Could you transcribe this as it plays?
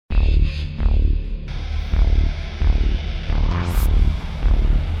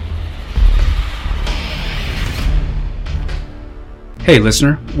Hey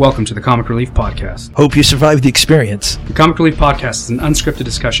listener, welcome to the Comic Relief Podcast. Hope you survived the experience. The Comic Relief Podcast is an unscripted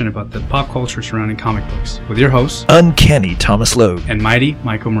discussion about the pop culture surrounding comic books with your hosts, Uncanny Thomas Logue and Mighty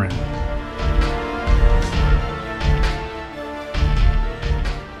Michael Moran.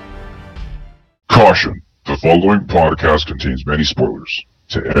 Caution, the following podcast contains many spoilers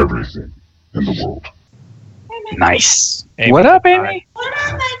to everything in the world. Nice. Amy. What up, Amy? What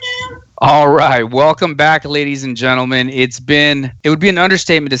up, Michael? All right. Welcome back, ladies and gentlemen. It would be an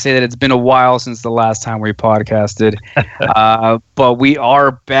understatement to say that it's been a while since the last time we podcasted. But we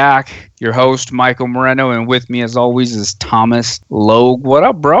are back. Your host, Michael Moreno, and with me, as always, is Thomas Logue. What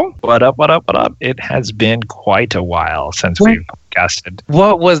up, bro? What up? It has been quite a while since we've podcasted.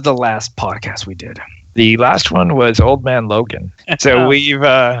 What was the last podcast we did? The last one was Old Man Logan. So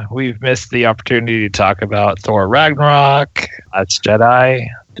we've missed the opportunity to talk about Thor Ragnarok, Last Jedi,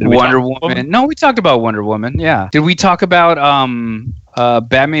 Wonder Woman. No, we talked about Wonder Woman. Yeah. Did we talk about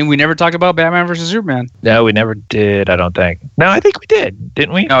Batman? We never talked about Batman versus Superman. No, we never did. I don't think. No, I think we did,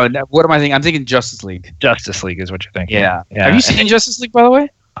 didn't we? No. What am I thinking? I'm thinking Justice League. Justice League is what you're thinking. Yeah. Have you seen Justice League, by the way?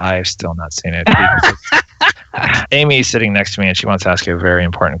 I've still not seen it. Amy's sitting next to me and she wants to ask you a very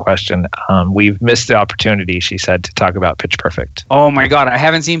important question. We've missed the opportunity, she said, to talk about Pitch Perfect. Oh my God, I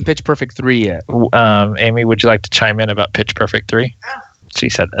haven't seen Pitch Perfect 3 yet. Amy, would you like to chime in about Pitch Perfect 3? She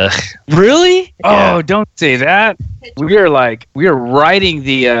said, ugh. Really? Yeah. Oh, don't say that. We are riding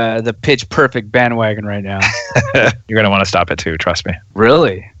the Pitch Perfect bandwagon right now. You're going to want to stop it too, trust me.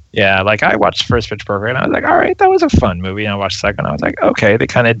 Really? Yeah, like I watched first Pitch Perfect and I was like, all right, that was a fun movie. And I watched the second, I was like, okay, they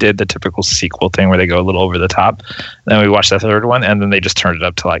kind of did the typical sequel thing where they go a little over the top. Then we watched the third one and then they just turned it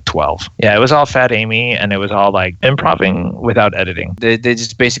up to like 12. Yeah, it was all Fat Amy and it was all like improving without editing. They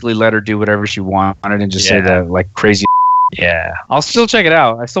just basically let her do whatever she wanted and just say the like crazy. Yeah. I'll still check it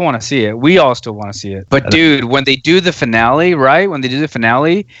out. I still want to see it. We all still want to see it. But dude, when they do the finale, right? When they do the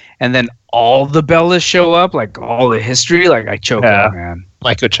finale and then all the Bellas show up, like all the history, like I choke up, man.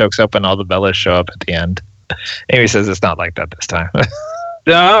 Michael chokes up and all the Bellas show up at the end. Amy says it's not like that this time.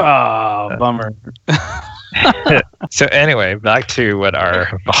 Oh, bummer. So anyway, back to what our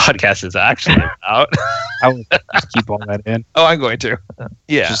podcast is actually about. I will keep all that in. Oh, I'm going to.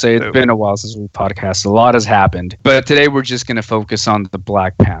 Yeah. Just say it's been a while since we podcasted. A lot has happened. But today we're just going to focus on the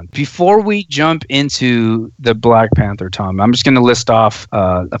Black Panther. Before we jump into the Black Panther, Tom, I'm just going to list off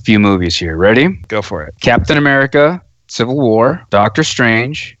a few movies here. Ready? Go for it. Captain America, Civil War, Doctor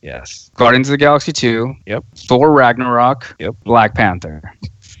Strange, Yes. Guardians of the Galaxy 2, Yep. Thor Ragnarok, Yep. Black Panther.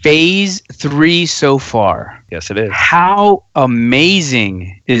 Phase 3 so far. Yes, it is. How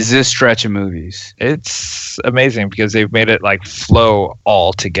amazing is this stretch of movies? It's amazing because they've made it like flow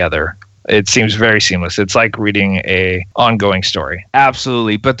all together. It seems very seamless. It's like reading a ongoing story.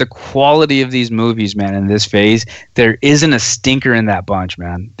 Absolutely. But the quality of these movies, man, in this phase, there isn't a stinker in that bunch,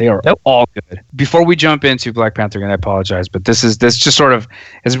 man. They are all good. Before we jump into Black Panther, and I apologize, but this just sort of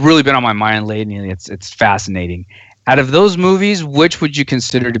has really been on my mind lately. It's fascinating. Out of those movies, which would you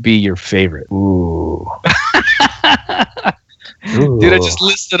consider to be your favorite? Ooh. Dude, I just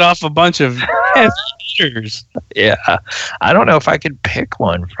listed off a bunch of hitters. Yeah. I don't know if I could pick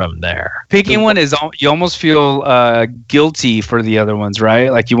one from there. Picking one is, you almost feel guilty for the other ones,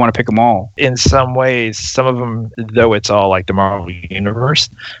 right? Like you want to pick them all. In some ways, some of them, though it's all like the Marvel Universe,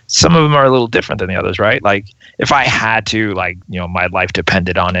 some of them are a little different than the others, right? Like if I had to, like, you know, my life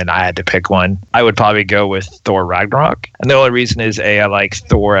depended on it, I had to pick one, I would probably go with Thor Ragnarok. And the only reason is I like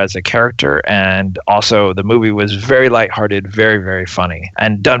Thor as a character, and also the movie was very lighthearted, very, very funny,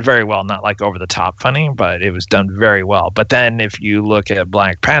 and done very well. Not like over the top funny, but it was done very well. But then if you look at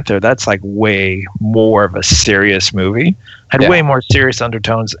Black Panther, that's like way more of a serious movie, had way more serious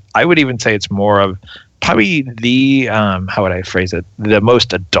undertones. I would even say it's more of probably the how would I phrase it, the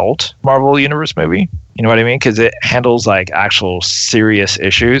most adult Marvel Universe movie. You know what I mean? Because it handles like actual serious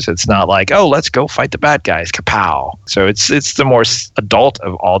issues. It's not like, oh, let's go fight the bad guys, kapow. So it's the more adult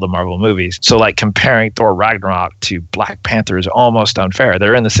of all the Marvel movies. So like comparing Thor Ragnarok to Black Panther is almost unfair.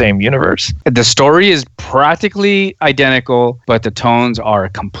 They're in the same universe. The story is practically identical, but the tones are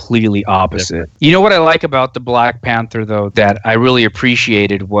completely opposite. You know what I like about the Black Panther, though, that I really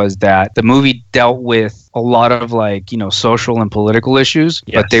appreciated was that the movie dealt with a lot of like, you know, social and political issues,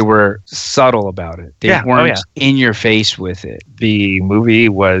 but they were subtle about it. They weren't in your face with it. The movie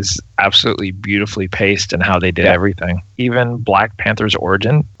was absolutely beautifully paced in how they did everything. Even Black Panther's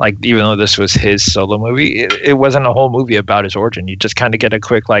origin, like even though this was his solo movie, it wasn't a whole movie about his origin. You just kind of get a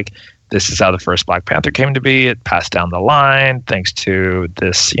quick like, this is how the first Black Panther came to be. It passed down the line thanks to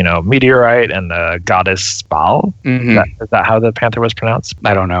this, you know, meteorite and the goddess Baal. Mm-hmm. Is that how the panther was pronounced?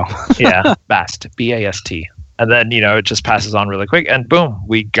 I don't know. Yeah, Bast. B-A-S-T. And then, it just passes on really quick. And boom,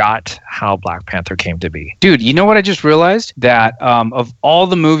 we got how Black Panther came to be. Dude, you know what I just realized? That of all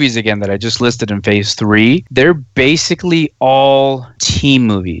the movies, again, that I just listed in Phase 3, they're basically all team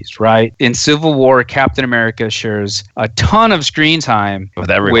movies, right? In Civil War, Captain America shares a ton of screen time With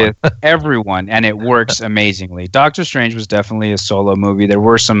everyone. And it works amazingly. Doctor Strange was definitely a solo movie. There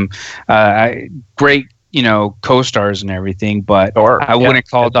were some great co-stars and everything, but I wouldn't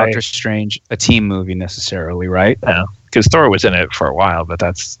call Doctor Strange a team movie necessarily, right? Yeah, because Thor was in it for a while, but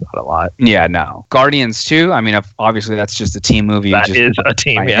that's not a lot. Yeah, no. Guardians 2, I mean, obviously that's just a team movie. That is a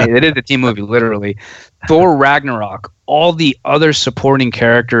team, yeah. It is a team movie, literally. Thor Ragnarok, all the other supporting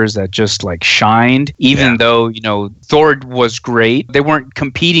characters that just like shined, even though, Thor was great. They weren't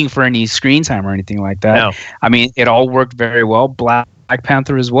competing for any screen time or anything like that. No. I mean, it all worked very well. Black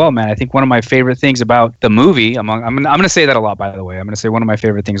Panther as well, man. I think one of my favorite things about the movie, I'm going to say that a lot, by the way. I'm going to say one of my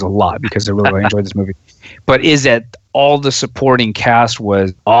favorite things a lot because I really enjoyed this movie. But is that all the supporting cast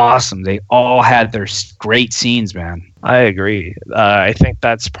was awesome. They all had their great scenes, man. I agree. I think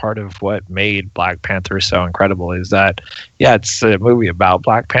that's part of what made Black Panther so incredible is that, it's a movie about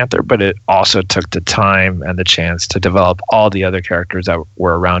Black Panther, but it also took the time and the chance to develop all the other characters that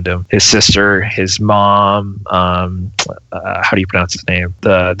were around him. His sister, his mom, how do you pronounce his name?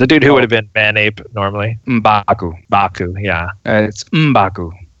 The dude who would have been Man-Ape normally. M'Baku, yeah. It's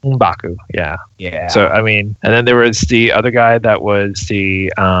M'Baku. M'Baku, yeah. Yeah. So I mean, and then there was the other guy that was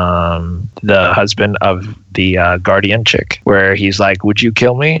the husband of the Guardian chick, where he's like, "Would you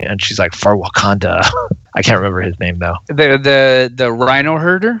kill me?" And she's like, "For Wakanda." I can't remember his name though. The rhino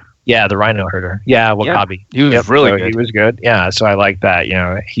herder. Yeah, the rhino herder. Yeah, Wakabi. He was really good. He was good. Yeah, so I like that.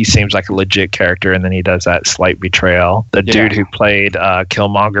 He seems like a legit character, and then he does that slight betrayal. The dude who played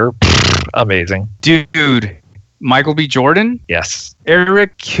Killmonger, amazing. Dude. Michael B. Jordan? Yes.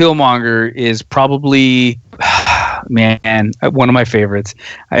 Eric Killmonger is probably, man, one of my favorites.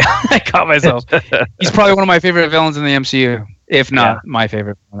 I caught myself. He's probably one of my favorite villains in the MCU, if not my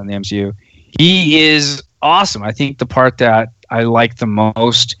favorite villain in the MCU. He is awesome. I think the part that I like the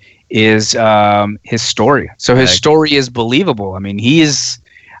most is his story. So his story is believable. I mean,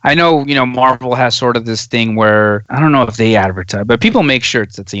 I know, Marvel has sort of this thing where, I don't know if they advertise, but people make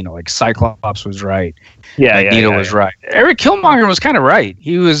shirts that say, like Cyclops was right. Magneto was right. Eric Killmonger was kind of right.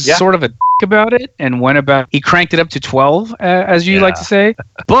 He was sort of a about it and he cranked it up to 12, as you like to say.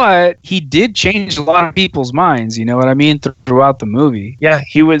 But he did change a lot of people's minds, you know what I mean, throughout the movie. Yeah,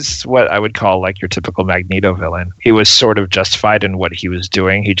 he was what I would call like your typical Magneto villain. He was sort of justified in what he was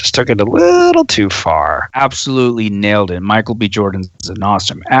doing. He just took it a little too far. Absolutely nailed it. Michael B. Jordan's an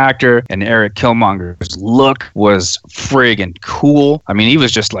awesome actor, and Eric Killmonger's look was friggin' cool. I mean, he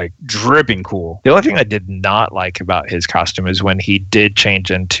was just like dripping cool. The only thing I did not like about his costume is when he did change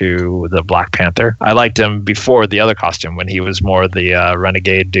into the Black Panther. I liked him before the other costume when he was more the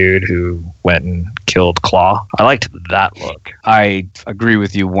renegade dude who went and killed Claw. I liked that look. I agree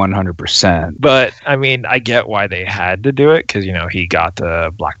with you 100%. But I mean, I get why they had to do it because, he got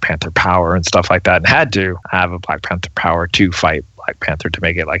the Black Panther power and stuff like that and had to have a Black Panther power to fight Black Panther to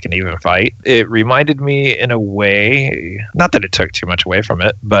make it like an even fight. It reminded me in a way, not that it took too much away from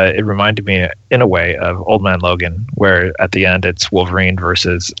it, but it reminded me in a way of Old Man Logan, where at the end it's Wolverine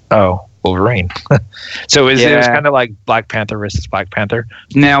versus Wolverine. So it was kind of like Black Panther versus Black Panther.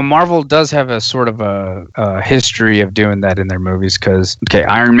 Now, Marvel does have a sort of a history of doing that in their movies because,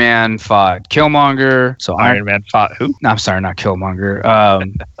 Iron Man fought Killmonger. So Iron Man fought who? No, I'm sorry, not Killmonger.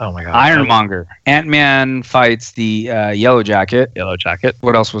 Oh my God. Ironmonger. Ant-Man fights the Yellow Jacket.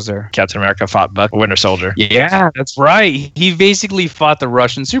 What else was there? Captain America fought Winter Soldier. Yeah, that's right. He basically fought the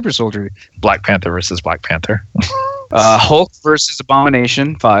Russian super soldier. Black Panther versus Black Panther. Hulk versus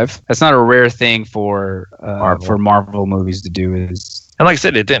Abomination 5. That's not a rare thing for Marvel movies to do. And like I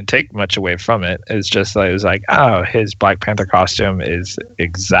said, it didn't take much away from it. It's just like, it was like, his Black Panther costume is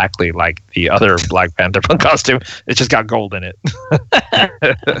exactly like the other Black Panther costume. It just got gold in it.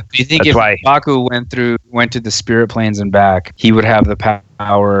 Do you think if Baku went to the spirit planes and back, he would have the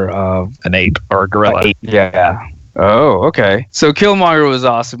power of an ape or a gorilla? Yeah. Oh, okay. So Killmonger was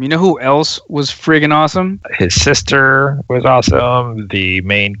awesome. You know who else was friggin' awesome? His sister was awesome. The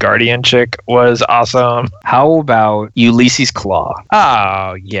main Guardian chick was awesome. How about Ulysses Claw?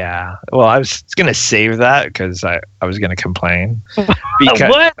 Oh, yeah. Well, I was going to save that because I was going to complain.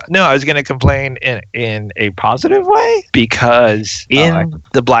 What? No, I was going to complain in a positive way because in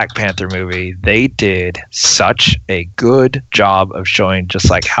the Black Panther movie, they did such a good job of showing just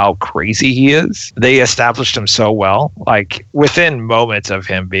like how crazy he is. They established him so well. Like within moments of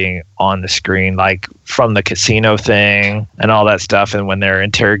him being on the screen, like from the casino thing and all that stuff, and when they're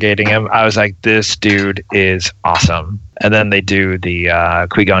interrogating him, I was like, this dude is awesome. And then they do the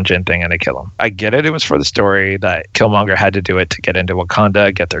Qui-Gon Jinn thing and they kill him. I get it. It was for the story that Killmonger had to do it to get into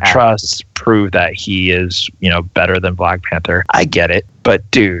Wakanda, get their trust, prove that he is, better than Black Panther. I get it. But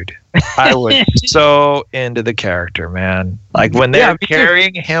dude, I was so into the character, man. Like when they're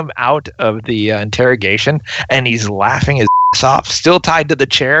carrying him out of the interrogation and he's laughing his off, still tied to the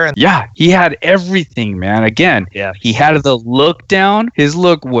chair. And yeah, he had everything, man. Again, he had the look down. His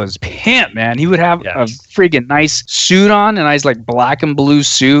look was pimp, man. He would have a friggin' nice suit on, a nice like black and blue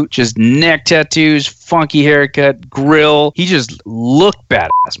suit, just neck tattoos, funky haircut, grill. He just looked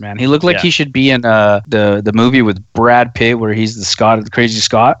badass, man. He looked like he should be in the movie with Brad Pitt where he's the crazy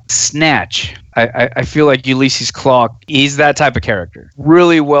Scott. Snatch. I feel like Ulysses Claw, he's that type of character.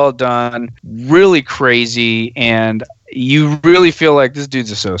 Really well done, really crazy, and you really feel like this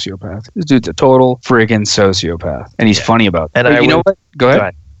dude's a sociopath. This dude's a total friggin' sociopath. And he's funny about it. And you know what? Go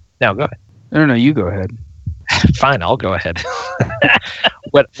ahead. No, go ahead. No, you go ahead. Fine, I'll go ahead.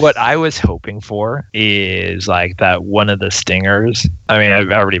 What I was hoping for is like that one of the stingers. I mean,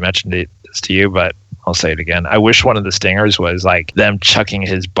 I've already mentioned this to you, but I'll say it again. I wish one of the stingers was like them chucking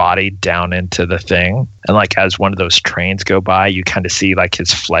his body down into the thing. And like as one of those trains go by, you kind of see like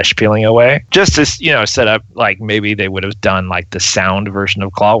his flesh peeling away. Just to, set up like maybe they would have done like the sound version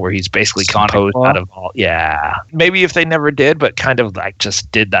of Claw where he's basically composed out of all. Yeah. Maybe if they never did, but kind of like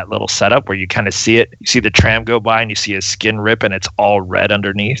just did that little setup where you kind of see it. You see the tram go by and you see his skin rip and it's all red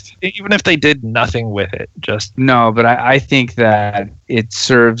underneath. Even if they did nothing with it, just. No, but I think that it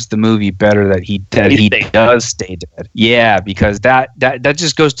serves the movie better that he does stay dead. Yeah, because that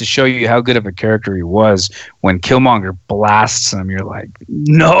just goes to show you how good of a character he was. When Killmonger blasts him, you're like,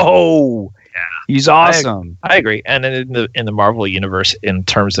 no. Yeah, he's awesome. I agree. And in the Marvel universe, in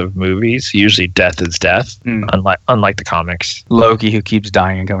terms of movies, usually death is death, unlike the comics. Loki, who keeps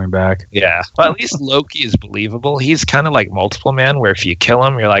dying and coming back. Yeah, but at least Loki is believable. He's kind of like Multiple Man, where if you kill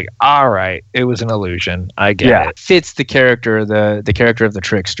him, you're like, all right, it was an illusion. I get it. Fits the character, the character of the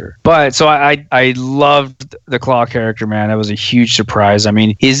trickster. But so I loved the Claw character, man. That was a huge surprise. I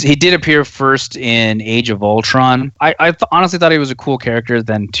mean, he did appear first in Age of Ultron. I honestly thought he was a cool character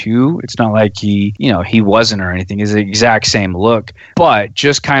then too. It's not like he wasn't or anything. It's the exact same look, but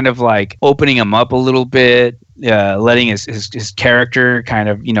just kind of like opening him up a little bit, letting his character kind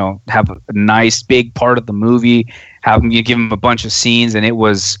of have a nice big part of the movie, having you give him a bunch of scenes, and it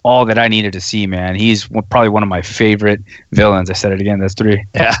was all that I needed to see, man. He's probably one of my favorite villains. I said it again. That's 3.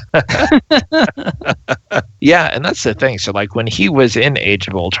 Yeah. Yeah, and that's the thing. So like when he was in Age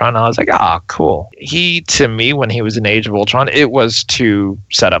of Ultron, I was like, cool. To me, when he was in Age of Ultron, it was to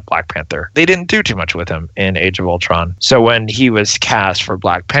set up Black Panther. They didn't do too much with him in Age of Ultron. So when he was cast for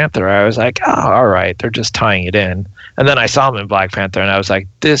Black Panther, I was like, all right, they're just tying it in. And then I saw him in Black Panther, and I was like,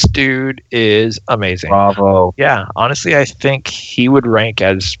 this dude is amazing. Bravo. Yeah, honestly, I think he would rank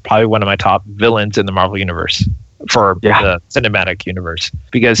as probably one of my top villains in the Marvel Universe for the cinematic universe,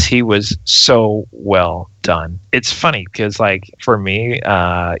 because he was so well done. It's funny because like for me,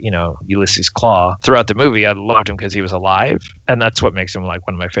 Ulysses Claw, throughout the movie, I loved him because he was alive, and that's what makes him like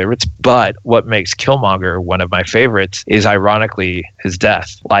one of my favorites. But what makes Killmonger one of my favorites is ironically his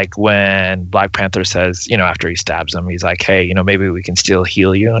death. Like when Black Panther says, after he stabs him, he's like, hey, maybe we can still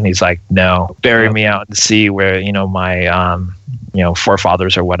heal you, and he's like, no, bury me out in the sea where my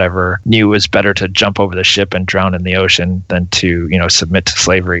forefathers or whatever knew it was better to jump over the ship and drown in the ocean than to submit to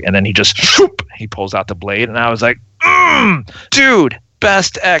slavery. And then he just he pulls out the blade, and I was like, dude,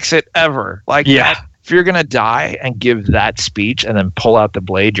 best exit ever. Like, if you're gonna die and give that speech and then pull out the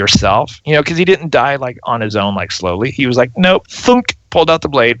blade yourself, because he didn't die like on his own, like slowly. He was like, nope, thunk, pulled out the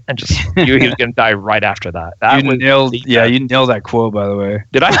blade, and just knew he was gonna die right after that. You nailed that quote, by the way.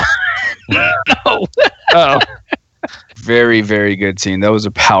 Did I? No. Oh. Very, very good scene. That was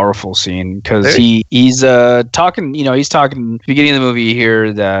a powerful scene because he's talking. He's talking beginning of the movie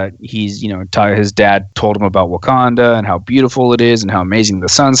here that he's his dad told him about Wakanda and how beautiful it is and how amazing the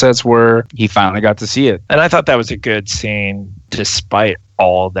sunsets were. He finally got to see it, and I thought that was a good scene, despite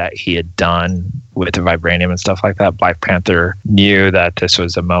all that he had done with the vibranium and stuff like that. Black Panther knew that this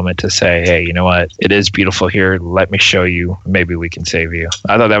was a moment to say, hey, you know what? It is beautiful here. Let me show you. Maybe we can save you.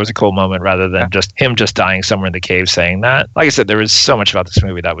 I thought that was a cool moment rather than just him just dying somewhere in the cave saying, that. Like I said, there was so much about this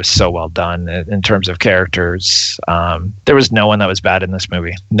movie that was so well done in terms of characters. There was no one that was bad in this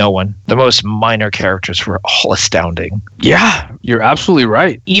movie. No one. The most minor characters were all astounding. Yeah, you're absolutely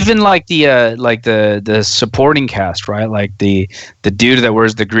right. Even like the supporting cast, right? Like the dude that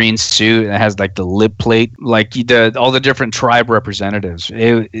wears the green suit and has like the lip plate, like all the different tribe representatives.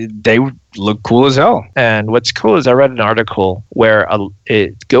 They look cool as hell. And what's cool is I read an article where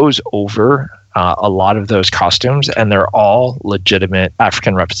it goes over a lot of those costumes, and they're all legitimate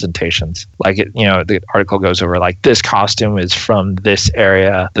African representations. Like, the article goes over like, this costume is from this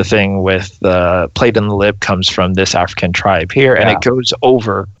area. The thing with the plate in the lip comes from this African tribe here. And it goes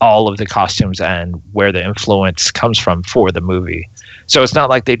over all of the costumes and where the influence comes from for the movie. So it's not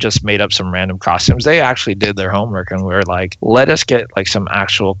like they just made up some random costumes. They actually did their homework and were like, let us get like some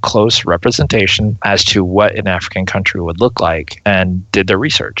actual close representation as to what an African country would look like, and did their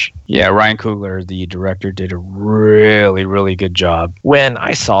research. Yeah, Ryan Coogler, the director, did a really, really good job. When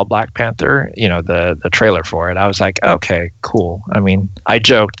I saw Black Panther, the trailer for it, I was like, okay, cool. I mean, I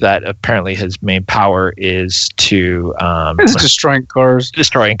joked that apparently his main power is to it's destroying cars.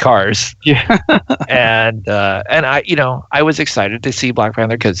 Destroying cars. Yeah. and I was excited to see Black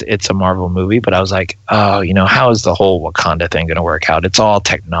Panther because it's a Marvel movie, but I was like, oh, how is the whole Wakanda thing going to work out? It's all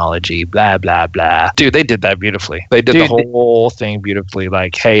technology, blah, blah, blah. Dude, they did that beautifully. They did the whole thing beautifully.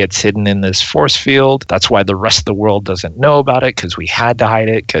 Like, hey, it's hidden in this force field. That's why the rest of the world doesn't know about it, because we had to hide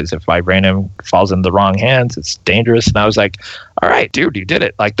it, because if vibranium falls in the wrong hands, it's dangerous. And I was like, all right, dude, you did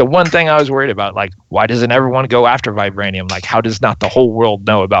it. Like, the one thing I was worried about, like, why doesn't everyone go after vibranium? Like, how does not the whole world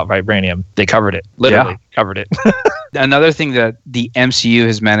know about vibranium? They covered it. Literally covered it. Another thing that the MCU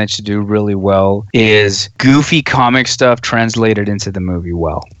has managed to do really well is goofy comic stuff translated into the movie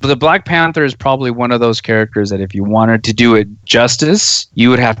well. But the Black Panther is probably one of those characters that if you wanted to do it justice, you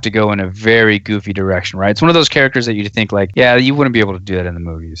would have to go in a very goofy direction, right? It's one of those characters that you'd think like, yeah, you wouldn't be able to do that in the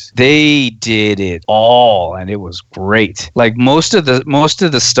movies. They did it all, and it was great. Like most of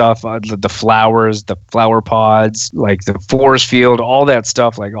the stuff, the flowers, the flower pods, like the forest field, all that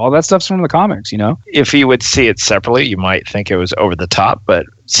stuff, like all that stuff's from the comics, If you would see it separately, you might think it was over the top, but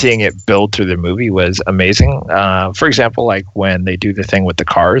seeing it build through the movie was amazing. For example, like when they do the thing with the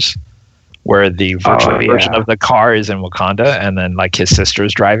cars, where the virtual version of the car is in Wakanda, and then like his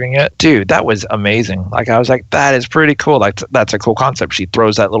sister's driving it. Dude, that was amazing. Like, I was like, that is pretty cool. Like, that's a cool concept. She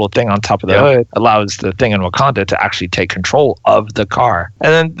throws that little thing on top of the hood, allows the thing in Wakanda to actually take control of the car.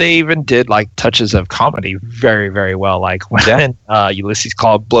 And then they even did like touches of comedy very, very well. Like when Ulysses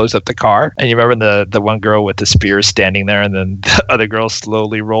Claw blows up the car, and you remember the one girl with the spear standing there, and then the other girl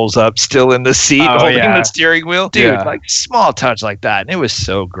slowly rolls up, still in the seat, holding the steering wheel. Dude, like small touch like that. And it was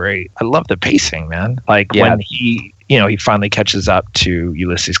so great. I love the pacing, man. Like when he finally catches up to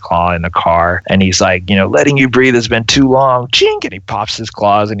Ulysses Claw in the car, and he's like, letting you breathe has been too long. Chink, and he pops his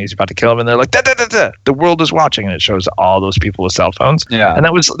claws, and he's about to kill him, and they're like, da, da, da, da. The world is watching, and it shows all those people with cell phones. Yeah, and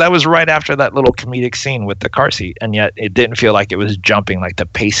that was right after that little comedic scene with the car seat, and yet it didn't feel like it was jumping. Like the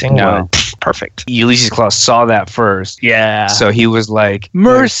pacing was perfect. Ulysses Claw saw that first. Yeah. So he was like,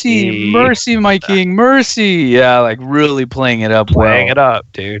 mercy, mercy, my king, mercy. Yeah, like really playing it up. Playing it up,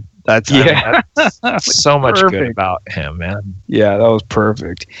 dude. That's so much good about him, man. Yeah, that was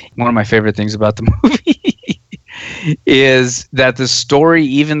perfect. One of my favorite things about the movie is that the story,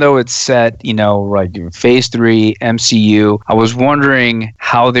 even though it's set, like Phase 3 MCU, I was wondering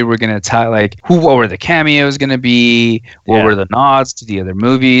how they were going to tie, like, what were the cameos going to be? What were the nods to the other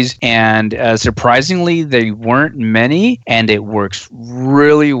movies? And surprisingly, they weren't many, and it works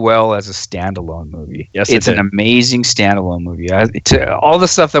really well as a standalone movie. Yes, it's an amazing standalone movie. All the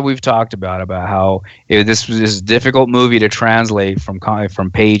stuff that we've talked about how this was this difficult movie to translate from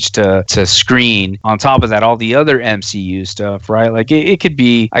page to screen. On top of that, all the other MCU stuff, right? Like it could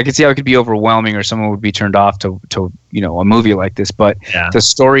be, I could see how it could be overwhelming, or someone would be turned off to a movie like this. But the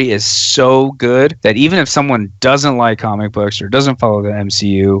story is so good that even if someone doesn't like comic books or doesn't follow the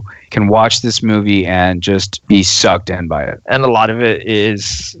MCU, can watch this movie and just be sucked in by it. And a lot of it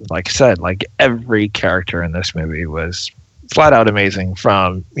is, like I said, like every character in this movie was flat out amazing,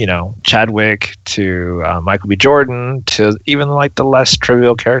 from Chadwick to Michael B. Jordan to even like the less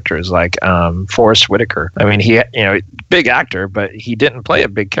trivial characters like Forrest Whitaker. I mean, he big actor, but he didn't play a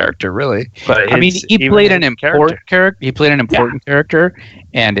big character really. But I mean, he played an important character. He played an important character,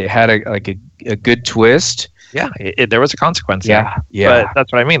 and it had a good twist. Yeah, there was a consequence. Yeah. But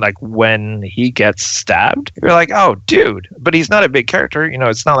that's what I mean. Like when he gets stabbed, you're like, oh, dude. But he's not a big character.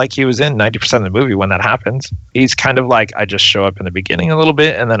 It's not like he was in 90% of the movie when that happens. He's kind of like, I just show up in the beginning a little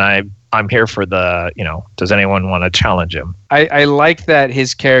bit, and then I I'm here for the, does anyone want to challenge him? I like that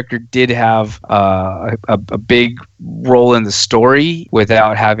his character did have a big role in the story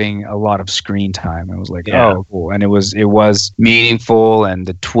without having a lot of screen time. It was like, oh, cool. And it was meaningful, and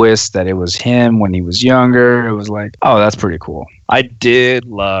the twist that it was him when he was younger, it was like, oh, that's pretty cool. I did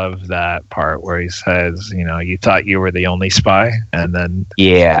love that part where he says, you thought you were the only spy, and then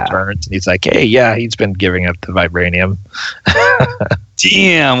he turns and he's like, hey, yeah, he's been giving up the vibranium.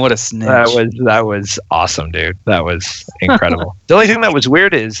 Damn, what a snitch. That was awesome, dude. That was incredible. The only thing that was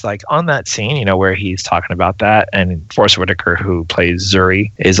weird is like on that scene, where he's talking about that, and Forrest Whitaker, who plays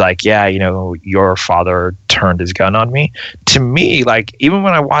Zuri, is like, yeah, your father turned his gun on me. To me, like, even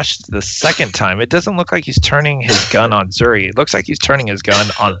when I watched the second time, it doesn't look like he's turning his gun on Zuri. It looks like he's turning his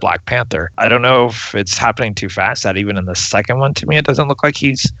gun on Black Panther. I don't know if it's happening too fast, that even in the second one, to me, it doesn't look like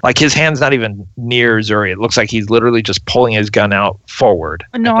he's, like, his hand's not even near Zuri. It looks like he's literally just pulling his gun out forward.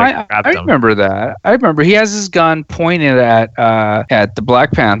 No, I remember that. I remember he has his gun pointed at the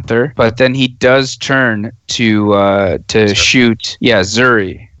Black Panther, but then he does turn to shoot,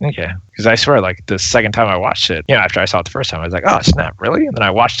 Zuri. Okay. Because I swear, like, the second time I watched it, after I saw it the first time, I was like, oh, snap, really? And then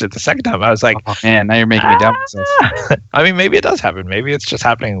I watched it the second time. I was like, oh, man, now you're making me doubt myself. I mean, maybe it does happen. Maybe it's just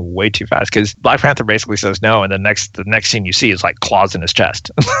happening way too fast, because Black Panther basically says no, and the next scene you see is, like, claws in his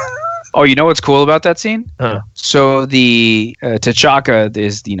chest. Oh, you know what's cool about that scene? So the T'Chaka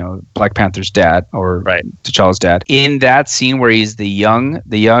is, Black Panther's dad, or T'Challa's dad. In that scene where he's the young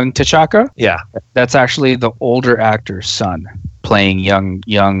T'Chaka, that's actually the older actor's son playing young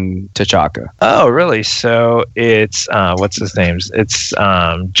T'Chaka. Oh, really? So it's what's his name? It's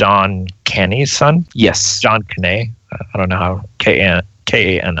John Kenny's son. Yes, John Kane. I don't know how Kani.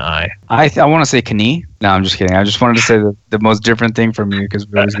 I want to say Kani. No, I'm just kidding. I just wanted to say the most different thing from you because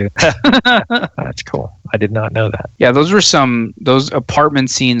we always get it. That's cool. I did not know that. Yeah, those apartment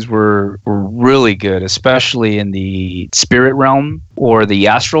scenes were really good, especially in the spirit realm or the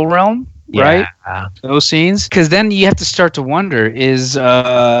astral realm. Right? Those scenes. Because then you have to start to wonder, is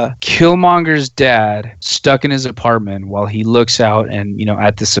Killmonger's dad stuck in his apartment while he looks out and,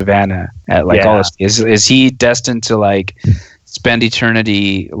 at the savannah at all this? Is he destined to like spend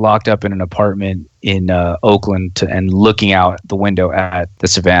eternity locked up in an apartment in Oakland and looking out the window at the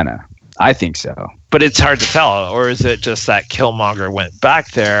savannah? I think so. But it's hard to tell. Or is it just that Killmonger went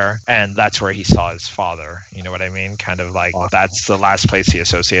back there and that's where he saw his father? You know what I mean? Kind of like that's the last place he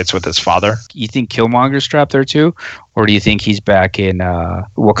associates with his father. You think Killmonger's trapped there too? Or do you think he's back in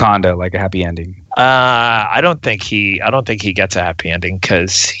Wakanda, like a happy ending? I don't think he gets a happy ending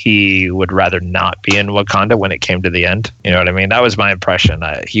because he would rather not be in Wakanda when it came to the end. You know what I mean? That was my impression.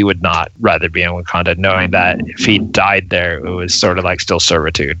 He would not rather be in Wakanda, knowing that if he died there, it was sort of like still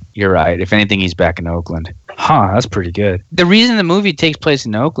servitude. You're right. If anything, he's back in Oakland. Huh, that's pretty good. The reason the movie takes place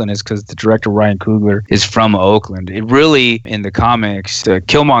in Oakland is because the director Ryan Coogler is from Oakland. It really, in the comics, the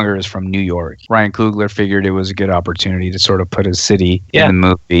Killmonger is from New York. Ryan Coogler figured it was a good opportunity to sort of put his city in the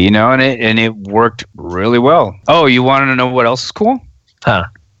movie, and it worked really well. Oh, you want to know what else is cool? Huh.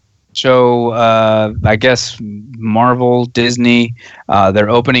 So I guess Marvel, Disney, they're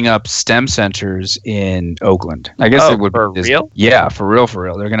opening up STEM centers in Oakland. I guess it would for be real? Yeah, for real.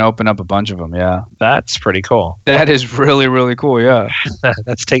 They're going to open up a bunch of them, yeah. That's pretty cool. That is really, really cool, yeah.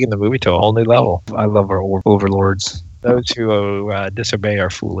 That's taking the movie to a whole new level. I love our overlords. Those who disobey are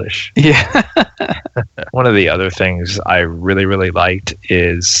foolish. Yeah. One of the other things I really, really liked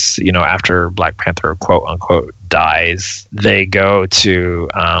is, after Black Panther, quote unquote, dies, they go to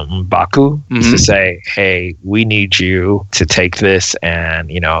M'Baku to say, hey, we need you to take this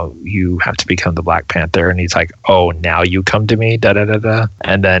and, you have to become the Black Panther. And he's like, oh, now you come to me, da-da-da-da.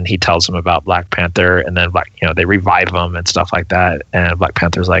 And then he tells him about Black Panther, and then, they revive him and stuff like that. And Black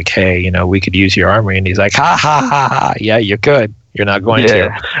Panther's like, hey, we could use your armory. And he's like, ha, ha, ha, ha. Yeah, you could. You're not going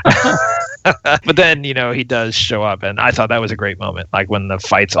to. But then, he does show up, and I thought that was a great moment. Like when the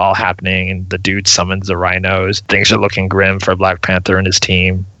fight's all happening and the dude summons the rhinos, things are looking grim for Black Panther and his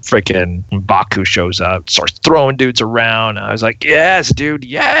team. Freaking M'Baku shows up, starts throwing dudes around. I was like, yes, dude,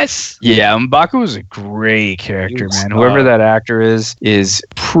 yes. Yeah, M'Baku was a great character, man. Whoever that actor is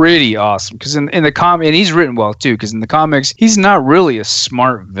pretty awesome. Because in the comic, and he's written well too. Because in the comics, he's not really a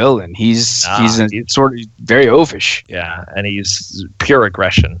smart villain. He's sort of very oafish. Yeah, and he's pure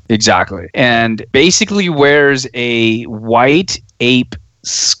aggression. Exactly, and basically wears a white ape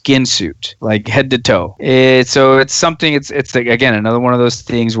skin suit, like head to toe. So it's something. It's like, again, another one of those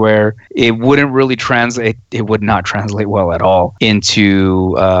things where it wouldn't really translate. It would not translate well at all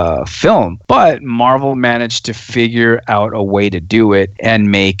into film. But Marvel managed to figure out a way to do it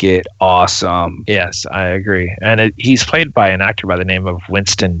and make it awesome. Yes, I agree. And he's played by an actor by the name of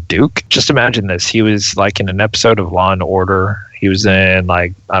Winston Duke. Just imagine this. He was like in an episode of Law and Order. He was in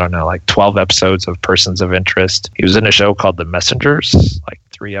like 12 episodes of Persons of Interest. He was in a show called The Messengers, like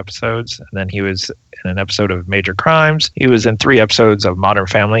 3 episodes. And then he was in an episode of Major Crimes. He was in 3 episodes of Modern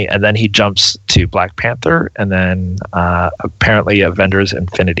Family. And then he jumps to Black Panther and then apparently Avengers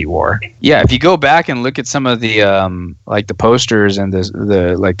Infinity War. Yeah, if you go back and look at some of the like the posters and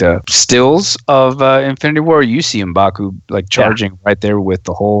the stills of Infinity War, you see M'Baku like charging right there with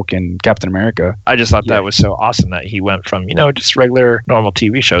the Hulk and Captain America. I just thought that was so awesome that he went from, just regular normal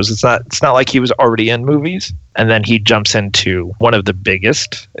TV shows. It's not like he was already in movies. And then he jumps into one of the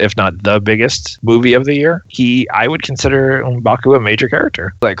biggest, if not the biggest, movie of the year. I would consider M'Baku a major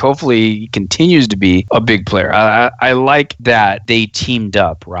character. Like, hopefully he continues to be a big player. I like that they teamed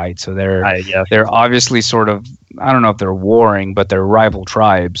up, right? So they're obviously sort of, I don't know if they're warring, but they're rival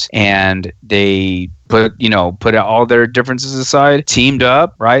tribes, and they put all their differences aside, teamed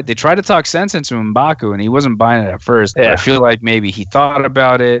up, right? They tried to talk sense into M'Baku, and he wasn't buying it at first. Yeah. I feel like maybe he thought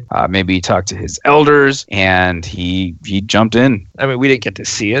about it. Maybe he talked to his elders, and he jumped in. I mean, we didn't get to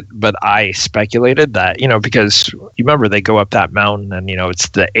see it, but I speculated that, because you remember they go up that mountain, and it's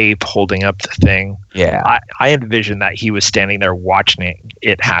the ape holding up the thing. Yeah, I envisioned that he was standing there watching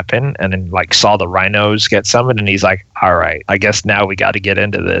it happen, and then saw the rhinos get summoned, and he's like, all right, I guess now we got to get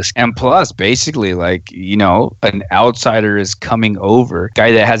into this. And plus, basically, an outsider is coming over,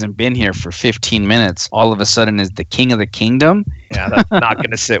 guy that hasn't been here for 15 minutes, all of a sudden is the king of the kingdom. Yeah, that's not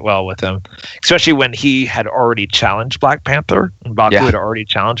going to sit well with him, especially when he had already challenged Black Panther. M'Baku had already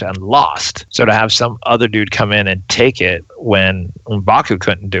challenged and lost. So to have some other dude come in and take it when M'Baku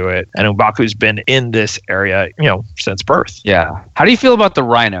couldn't do it, and M'Baku's been in this area, since birth. Yeah. How do you feel about the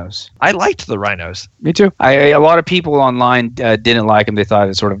rhinos? I liked the rhinos. Me too. A lot of people online didn't like him. They thought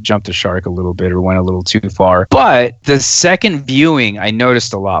it sort of jumped the shark a little bit or went a little too far. But the second viewing, I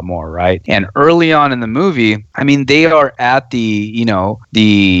noticed a lot more, right? And early on in the movie, I mean, they are at the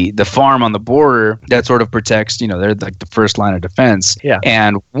farm on the border that sort of protects, they're like the first line of defense. Yeah.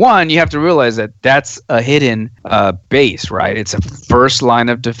 And you have to realize that that's a hidden base, right? It's a first line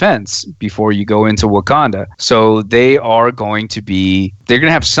of defense before you go into Wakanda. So they are going to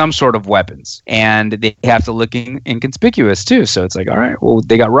have some sort of weapons, and they have to look inconspicuous too. So it's like, all right, well,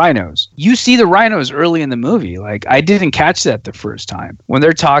 they got rhinos. You see the rhinos early in the movie. Like, I didn't catch that the first time. When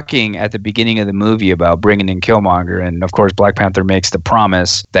they're talking at the beginning of the movie about bringing in Killmonger, and of course Black Panther makes the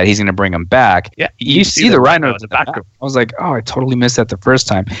promise that he's going to bring him back. Yeah, you see the rhinos in the background. I was like, oh, I totally missed that the first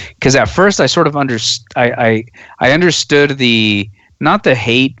time, because at first I sort of I understood not the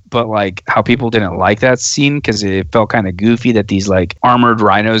hate, but like how people didn't like that scene because it felt kind of goofy that these like armored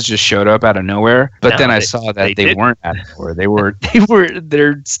rhinos just showed up out of nowhere. But then I saw that they weren't out of nowhere.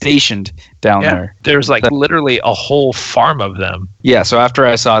 They're stationed down there. There's literally a whole farm of them. Yeah. So after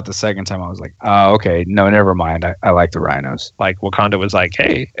I saw it the second time, I was like, oh, okay, no, never mind. I like the rhinos. Like Wakanda was like,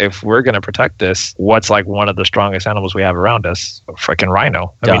 hey, if we're gonna protect this, what's one of the strongest animals we have around us? A freaking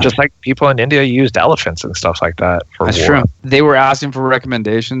rhino. I mean, just like people in India used elephants and stuff like that for war. That's true. They were asking for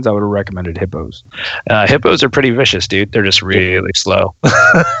recommendations. I would have recommended hippos. Hippos are pretty vicious, dude. They're just really slow.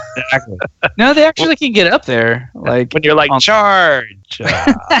 Exactly. No, they actually can get up there. Like when you're charge.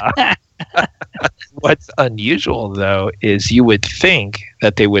 What's unusual though is you would think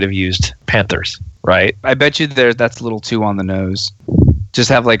that they would have used panthers, right? I bet you that's a little too on the nose. Just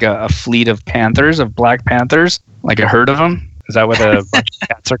have a fleet of panthers, of black panthers, like a herd of them. Is that what a bunch of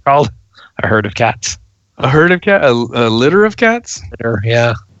cats are called? A herd of cats. A herd of cats? A litter of cats? Litter,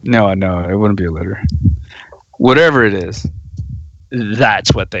 yeah. No, it wouldn't be a litter. Whatever it is.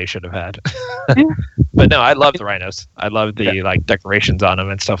 That's what they should have had. But no, I love the rhinos. I love the decorations on them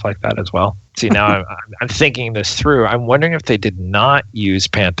and stuff like that as well. See, now I'm thinking this through. I'm wondering if they did not use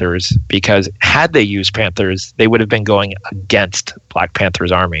panthers, because had they used panthers, they would have been going against Black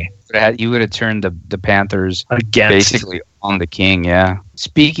Panther's army. You would have turned the panthers against, basically, on the king. Yeah.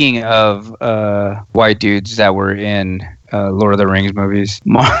 Speaking of white dudes that were in Lord of the Rings movies,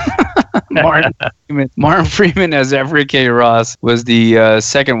 Martin Freeman as Everett K. Ross was the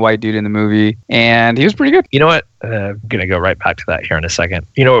second white dude in the movie, and he was pretty good. You know what? I'm going to go right back to that here in a second.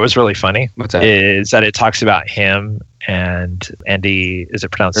 You know what was really funny? What's that? Is that it talks about him and Andy, is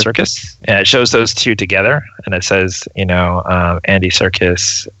it pronounced Serkis? And it shows those two together, and it says, Andy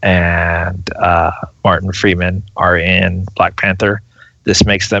Serkis and Martin Freeman are in Black Panther. this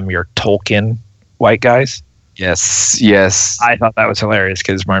makes them your Tolkien white guys. Yes. I thought that was hilarious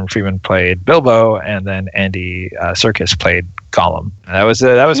because Martin Freeman played Bilbo, and then Andy Serkis played Gollum. And that was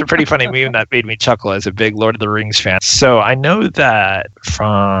a pretty funny meme that made me chuckle as a big Lord of the Rings fan. So I know that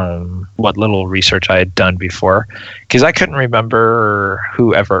from what little research I had done before, because I couldn't remember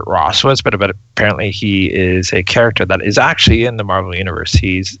who Everett Ross was, but apparently he is a character that is actually in the Marvel Universe.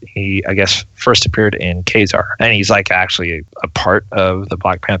 He I guess first appeared in Khazar, and he's like actually a part of the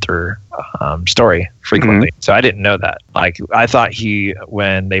Black Panther story frequently. So I didn't know that. Like, I thought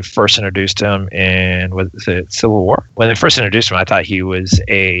when they first introduced him in, was it Civil War? When they first introduced him, I thought he was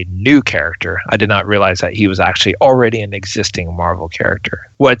a new character. I did not realize that he was actually already an existing Marvel character.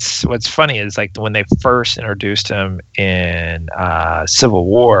 What's funny is, like, when they first introduced him in Civil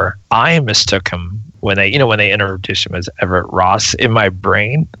War, I mistook him when they introduced him as Everett Ross. In my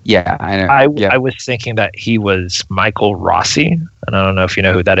brain, Yeah, I know. I was thinking that he was Michael Rossi, and I don't know if you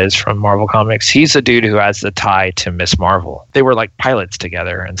know who that is from Marvel Comics. He's the dude who has the tie to Miss Marvel. They were like pilots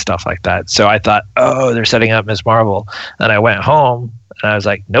together and stuff like that. So I thought, oh, they're setting up Miss Marvel. And I went home and I was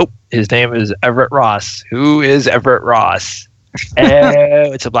like, nope, his name is Everett Ross. Who is Everett Ross?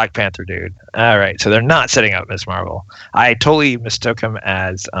 Oh, it's a Black Panther dude. All right, so they're not setting up Miss Marvel. I totally mistook him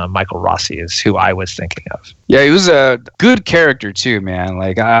as Michael Rossi is who I was thinking of. Yeah, he was a good character too, man.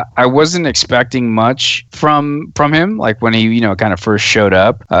 Like, I wasn't expecting much from him. Like, when he kind of first showed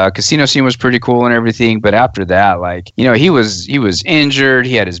up, Casino Scene was pretty cool and everything. But after that, like, he was injured.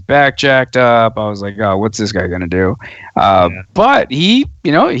 He had his back jacked up. I was like, oh, what's this guy gonna do? But he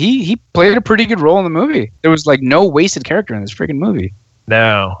played a pretty good role in the movie. There was like no wasted character in this freaking movie.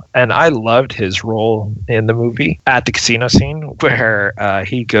 No, and I loved his role in the movie at the casino scene where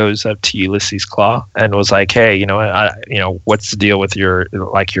he goes up to Ulysses Claw and was like, "Hey, what's the deal with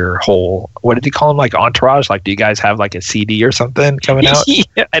your whole, what did he call him, like entourage? Like, do you guys have like a CD or something coming out?"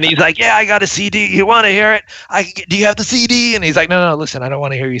 Yeah. And he's like, "Yeah, I got a CD. You want to hear it? Do you have the CD?" And he's like, "No, listen, I don't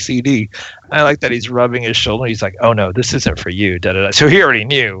want to hear your CD." I like that he's rubbing his shoulder. He's like, "Oh no, this isn't for you." Da, da, da. So he already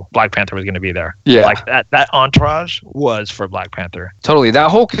knew Black Panther was going to be there. Yeah, like that entourage was for Black Panther. Totally.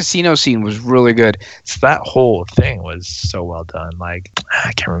 That whole casino scene was really good. So that whole thing was so well done. Like,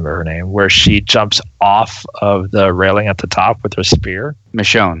 I can't remember her name, where she jumps off of the railing at the top with her spear.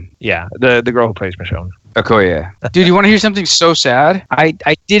 Michonne. Yeah, the girl who plays Michonne. Okoye. Dude, you want to hear something so sad? I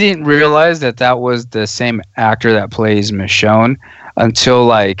didn't realize that was the same actor that plays Michonne until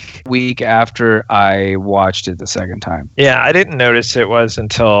like week after I watched it the second time. Yeah, I didn't notice it was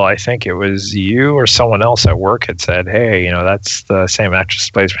until I think it was you or someone else at work had said, "Hey, that's the same actress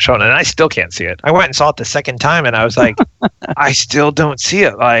who plays Michonne," and I still can't see it. I went and saw it the second time and I was like, I still don't see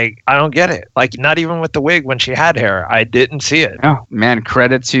it. Like, I don't get it. Like, not even with the wig when she had hair, I didn't see it. Oh man,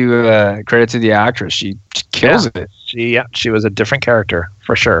 credit to the actress. She kills it. She was a different character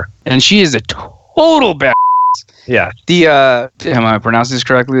for sure. And she is a total bad. Yeah. The am I pronouncing this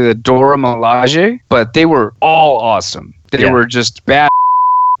correctly? The Dora Milaje, but they were all awesome. They were just bad.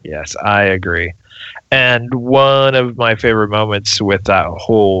 Yes, I agree. And one of my favorite moments with that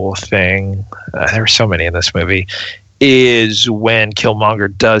whole thing, there were so many in this movie, is when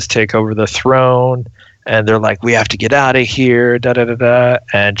Killmonger does take over the throne. And they're like, "We have to get out of here, da da da da."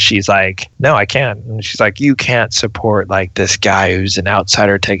 And she's like, "No, I can't." And she's like, "You can't support like this guy who's an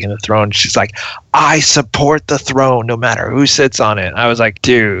outsider taking the throne." She's like, "I support the throne no matter who sits on it." I was like,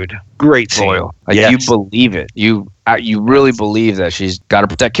 dude, great scene. Loyal. Like, yes. You believe it. You really believe that she's got to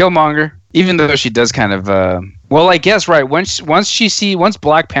protect Killmonger, even though she does kind of. Well, I guess right. Once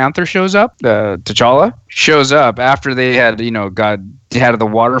Black Panther shows up, T'Challa shows up after they had had the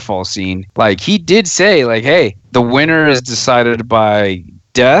waterfall scene. Like, he did say, like, "Hey, the winner is decided by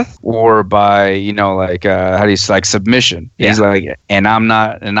death or by how do you say, like, submission." Yeah. He's like, and I'm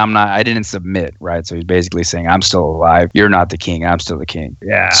not I didn't submit, right? So he's basically saying, I'm still alive, you're not the king, I'm still the king.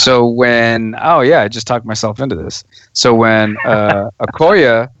 Yeah. So when I just talked myself into this. So when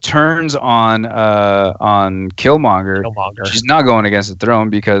Okoye turns on Killmonger, she's not going against the throne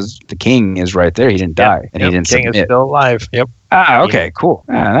because the king is right there. He didn't die, and he didn't submit. King is still alive. Yep. Okay, cool.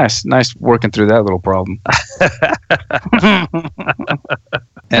 Nice working through that little problem.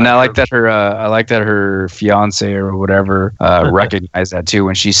 And I like that her fiance or whatever recognized that too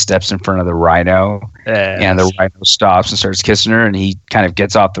when she steps in front of the rhino, and the rhino stops and starts kissing her, and he kind of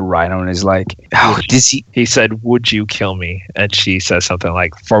gets off the rhino and is like, "Oh, did he?" He said, "Would you kill me?" And she says something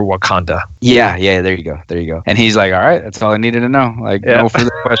like, "For Wakanda." Yeah. There you go. And he's like, "All right, that's all I needed to know. Like, no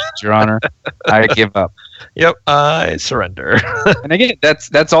further questions, Your Honor. I give up." Yep, I surrender. And again,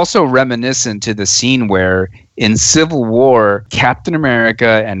 that's also reminiscent to the scene where in Civil War, Captain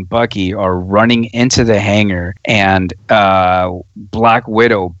America and Bucky are running into the hangar, and Black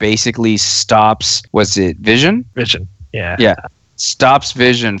Widow basically stops. Was it Vision? Vision. Yeah. Yeah. Stops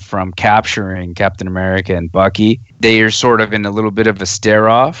Vision from capturing Captain America and Bucky. They are sort of in a little bit of a stare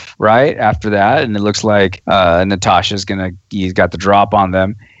off, right? After that, and it looks like Natasha's he's got the drop on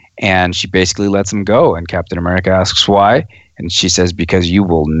them, and she basically lets him go. And Captain America asks why, and she says, because you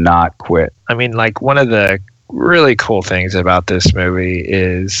will not quit. I mean, like, one of the really cool things about this movie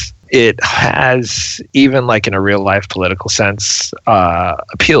is it has, even like in a real life political sense,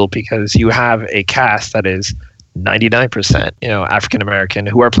 appeal, because you have a cast that is 99%, African American,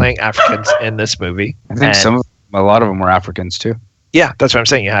 who are playing Africans in this movie. I think a lot of them were Africans too. Yeah, that's what I'm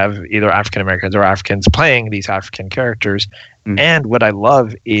saying. You have either African Americans or Africans playing these African characters. And what I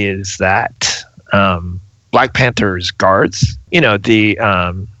love is that Black Panther's guards, oh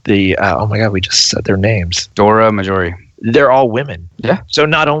my God, we just said their names. Dora Milaje. They're all women. Yeah. So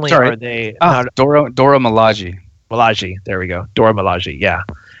not only are they Dora Milaje. Milaje, there we go. Dora Milaje, yeah.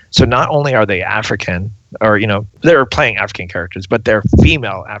 So not only are they African, or they're playing African characters, but they're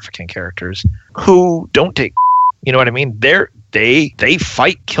female African characters who don't take, you know what I mean? They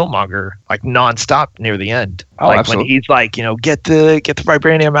fight Killmonger like nonstop near the end. Oh, like absolutely. when he's like, get the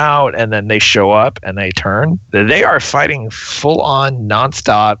vibranium out, and then they show up and they turn. They are fighting full on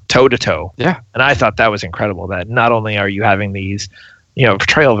nonstop, toe to toe. Yeah. And I thought that was incredible. That not only are you having these,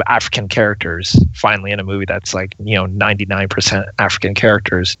 portrayal of African characters finally in a movie that's like 99% African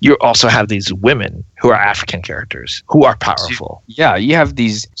characters, you also have these women who are African characters who are powerful. Yeah, you have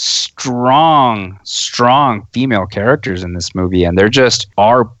these strong female characters in this movie, and they're just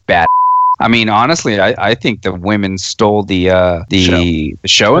are bad. I mean, honestly, I think the women stole the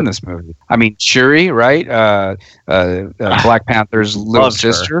show in this movie. I mean, Shuri, right? Black Panther's little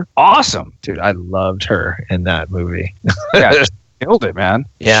sister. Awesome. Dude, I loved her in that movie. Yeah, just killed it, man.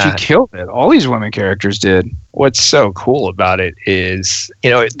 Yeah. She killed it. All these women characters did. What's so cool about it is,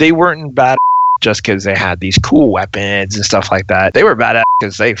 they weren't bad just because they had these cool weapons and stuff like that. They were badass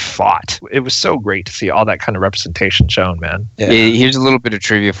because they fought. It was so great to see all that kind of representation shown, man. Yeah. Here's a little bit of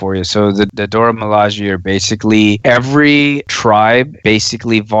trivia for you. So the Dora Milaje are basically, every tribe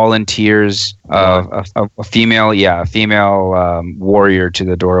basically volunteers a female warrior to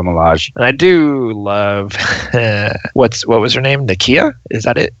the Dora Milaje. And I do love what was her name? Nakia? Is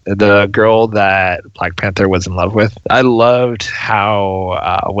that it? The girl that Black Panther was in love with. I loved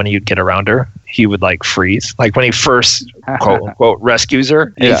how when you'd get around her, he would like freeze. Like when he first quote unquote rescues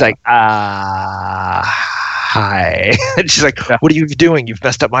her, and he's like, hi. And she's like, what are you doing? You've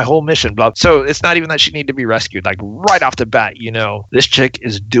messed up my whole mission. Blah. So it's not even that she needed to be rescued. Like right off the bat, this chick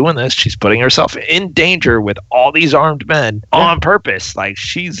is doing this. She's putting herself in danger with all these armed men on purpose. Like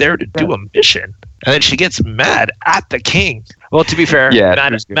she's there to do a mission. And then she gets mad at the king. Well, to be fair,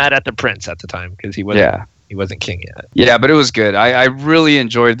 mad at the prince at the time because he wasn't. Yeah. He wasn't king yet. Yeah, but it was good. I really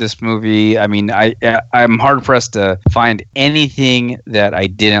enjoyed this movie. I mean, I'm hard pressed to find anything that I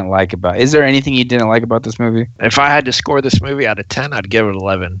didn't like about. Is there anything you didn't like about this movie? If I had to score this movie out of 10, I'd give it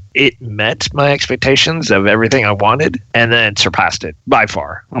 11. It met my expectations of everything I wanted, and then surpassed it by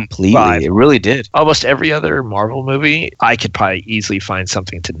far. Completely, it really did. Almost every other Marvel movie, I could probably easily find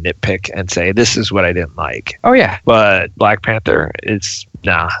something to nitpick and say this is what I didn't like. Oh yeah, but Black Panther, it's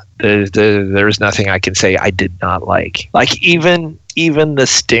nah. There's nothing I can say I did not like. Like even the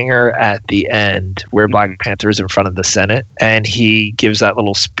stinger at the end where Black Panther is in front of the Senate and he gives that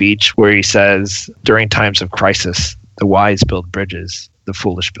little speech where he says, during times of crisis, the wise build bridges, the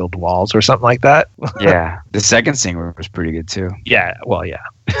foolish build walls, or something like that. Yeah. The second singer was pretty good too. Yeah. Well, yeah.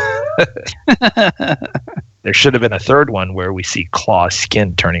 There should have been a third one where we see Claw's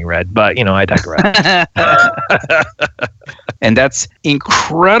skin turning red, but I digress. And that's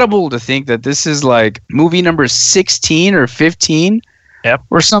incredible to think that this is like movie number 16 or 15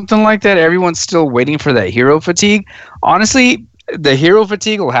 or something like that. Everyone's still waiting for that hero fatigue. Honestly, the hero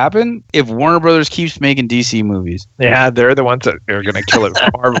fatigue will happen if Warner Brothers keeps making DC movies. Yeah, they're the ones that are going to kill it for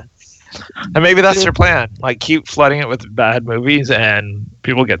Marvel. And maybe that's their plan. Like, keep flooding it with bad movies and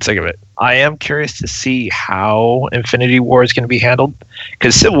people get sick of it. I am curious to see how Infinity War is going to be handled.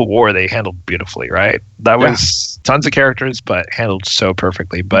 Because Civil War, they handled beautifully, right? That was tons of characters, but handled so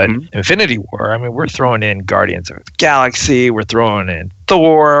perfectly. But Infinity War, I mean, we're throwing in Guardians of the Galaxy. We're throwing in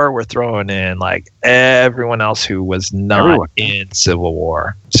Thor. We're throwing in, like, everyone else who was not in Civil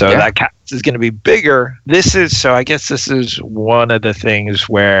War. So is going to be bigger. I guess this is one of the things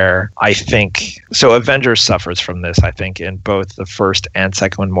where I think, so Avengers suffers from this, I think, in both the first and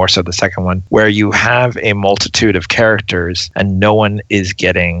second one, more so the second one, where you have a multitude of characters and no one is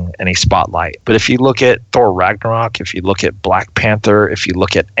getting any spotlight. But if you look at Thor Ragnarok, if you look at Black Panther, if you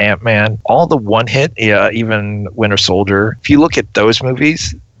look at Ant-Man, all the one hit, even Winter Soldier, if you look at those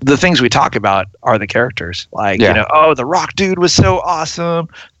movies, the things we talk about are the characters. Like, the Rock dude was so awesome.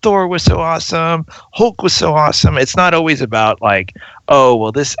 Thor was so awesome. Hulk was so awesome. It's not always about like, oh,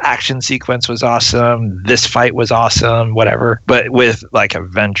 well, this action sequence was awesome. This fight was awesome, whatever. But with like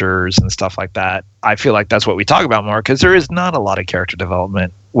Avengers and stuff like that, I feel like that's what we talk about more because there is not a lot of character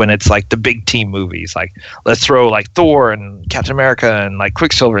development when it's like the big team movies. Like, let's throw like Thor and Captain America and like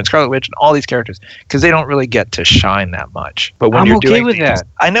Quicksilver and Scarlet Witch and all these characters because they don't really get to shine that much. But when I'm you're okay doing with that.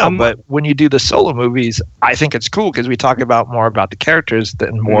 I know, but when you do the solo movies, I think it's cool because we talk about more about the characters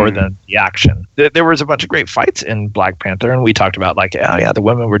more than the action. There was a bunch of great fights in Black Panther, and we talked about like, oh yeah, the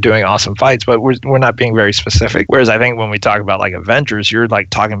women were doing awesome fights, but we're not being very specific. Whereas I think when we talk about like Avengers, you're like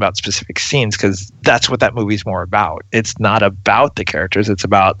talking about specific scenes because that's what that movie's more about. It's not about the characters. It's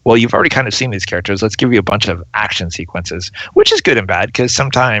about, well, you've already kind of seen these characters. Let's give you a bunch of action sequences, which is good and bad because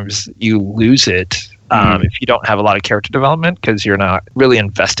sometimes you lose it if you don't have a lot of character development because you're not really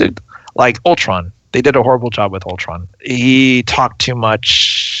invested. Like Ultron. They did a horrible job with Ultron. He talked too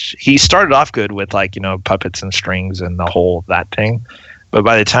much. He started off good with like, puppets and strings and the whole that thing. But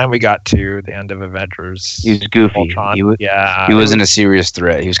by the time we got to the end of Avengers, he was goofy. Ultron, he wasn't a serious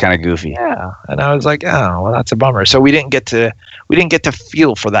threat. He was kind of goofy. Yeah, and I was like, oh, well, that's a bummer. So we didn't get to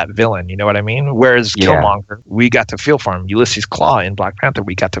feel for that villain. You know what I mean? Whereas Killmonger, we got to feel for him. Ulysses Claw in Black Panther,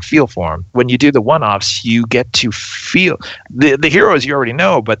 we got to feel for him. When you do the one-offs, you get to feel the heroes you already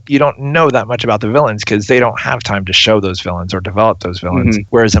know, but you don't know that much about the villains because they don't have time to show those villains or develop those villains. Mm-hmm.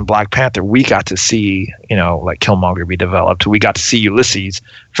 Whereas in Black Panther, we got to see, like Killmonger be developed. We got to see Ulysses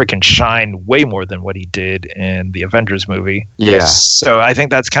freaking shine way more than what he did in the Avengers movie. Yeah. So I think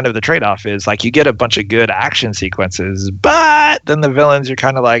that's kind of the trade-off is like you get a bunch of good action sequences, but then the villains you're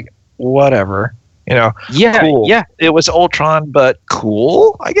kind of like, whatever. Cool. Yeah. It was Ultron, but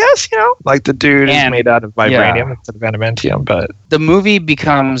cool, I guess, like the dude is made out of vibranium instead of adamantium, but the movie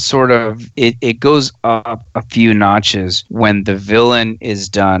becomes sort of, it goes up a few notches when the villain is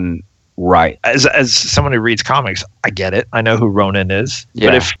done right. As someone who reads comics, I get it. I know who Ronan is. Yeah.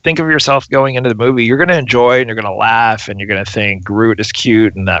 But if think of yourself going into the movie, you're going to enjoy and you're going to laugh and you're going to think Groot is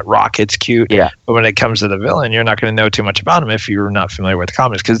cute and that Rocket's cute. Yeah. But when it comes to the villain, you're not going to know too much about him if you're not familiar with the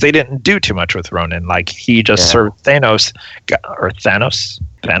comics because they didn't do too much with Ronan. Like he just served Thanos.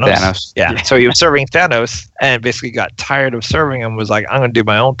 Yeah. So he was serving Thanos and basically got tired of serving him, was like, I'm going to do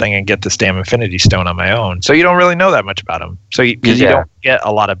my own thing and get this damn Infinity Stone on my own. So you don't really know that much about him. So because you don't get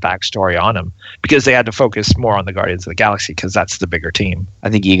a lot of backstory on him because they had to focus more on the Guardians of the Galaxy because that's the bigger team. I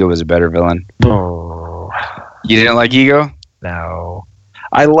think Ego was a better villain. Oh. You didn't like Ego? No.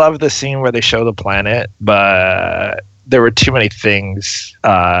 I love the scene where they show the planet, but there were too many things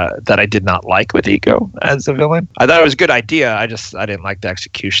that I did not like with Ego as a villain. I thought it was a good idea. I didn't like the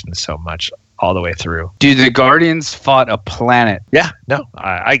execution so much all the way through. Dude, the Guardians fought a planet. Yeah, no,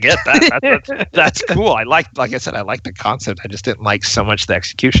 I get that. That's cool. Like I said, I like the concept. I just didn't like so much the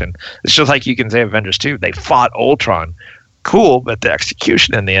execution. It's just like you can say Avengers 2. They fought Ultron. Cool, but the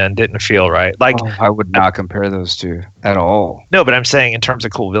execution in the end didn't feel right. Like I would not compare those two at all. No, but I'm saying in terms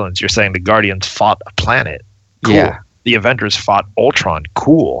of cool villains, you're saying the Guardians fought a planet. Cool. Yeah. The Avengers fought Ultron.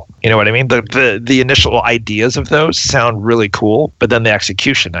 Cool. You know what I mean? The initial ideas of those sound really cool, but then the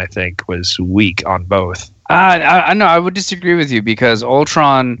execution, I think, was weak on both. I know. I would disagree with you because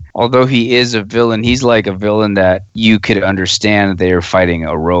Ultron, although he is a villain, he's like a villain that you could understand they are fighting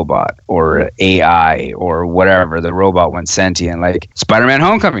a robot or AI or whatever. The robot went sentient. Like Spider-Man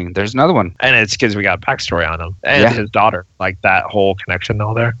Homecoming, there's another one. And it's because we got backstory on him and his daughter. Like that whole connection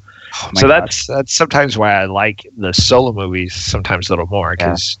all there. Oh so that's sometimes why I like the solo movies sometimes a little more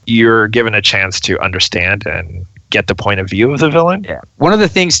because you're given a chance to understand and get the point of view of the villain. Yeah. One of the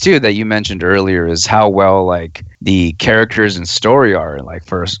things too that you mentioned earlier is how well like the characters and story are. Like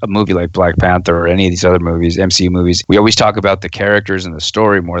for a movie like Black Panther or any of these other movies, MCU movies, we always talk about the characters and the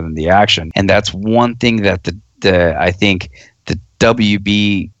story more than the action. And that's one thing that I think the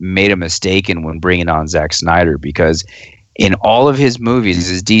WB made a mistake in when bringing on Zack Snyder because in all of his movies,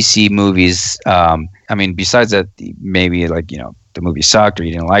 his DC movies, besides that, maybe like, the movie sucked or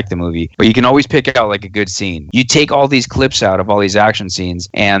you didn't like the movie, but you can always pick out like a good scene. You take all these clips out of all these action scenes,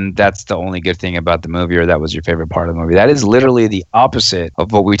 and that's the only good thing about the movie, or that was your favorite part of the movie. That is literally the opposite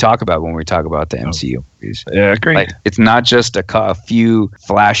of what we talk about when we talk about the MCU movies. Yeah, great. Like, it's not just a few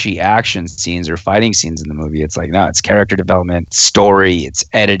flashy action scenes or fighting scenes in the movie. It's like, no, it's character development, story, it's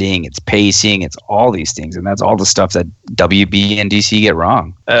editing, it's pacing, it's all these things, and that's all the stuff that WB and DC get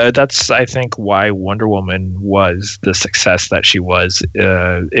wrong. That's, I think, why Wonder Woman was the success that she was.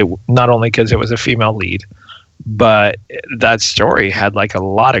 It not only because it was a female lead, but that story had like a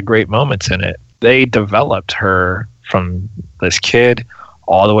lot of great moments in it. They developed her from this kid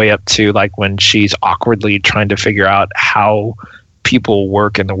all the way up to like when she's awkwardly trying to figure out how people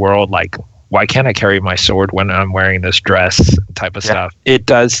work in the world. Like, why can't I carry my sword when I'm wearing this dress type of stuff? It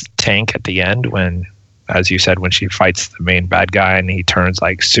does tank at the end when, as you said, when she fights the main bad guy and he turns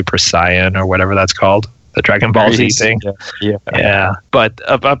like Super Saiyan or whatever that's called. The Dragon Ball Z thing. Yeah. But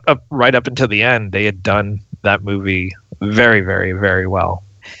up right up until the end, they had done that movie very, very, very well.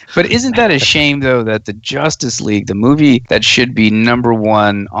 But isn't that a shame, though, that the Justice League, the movie that should be number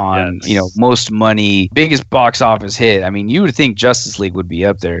one on, most money, biggest box office hit, I mean, you would think Justice League would be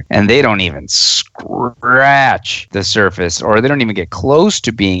up there, and they don't even scratch the surface, or they don't even get close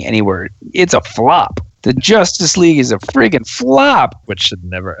to being anywhere. It's a flop. The Justice League is a friggin' flop. Which should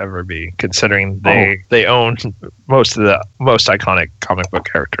never, ever be, considering they own most of the most iconic comic book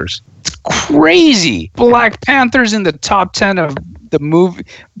characters. It's crazy. Black Panther's in the top 10 of the movie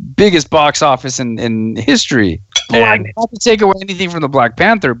biggest box office in history. Not to take away anything from the Black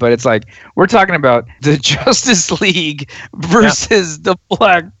Panther, but it's like we're talking about the Justice League versus the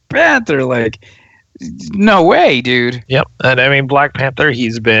Black Panther. Like, no way, dude. Yep. And I mean, Black Panther,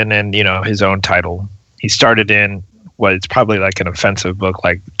 he's been in, his own title. He started in it's probably like an offensive book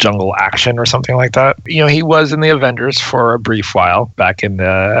like Jungle Action or something like that. He was in the Avengers for a brief while back in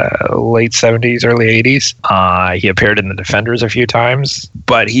the late 70s, early 80s. He appeared in the Defenders a few times,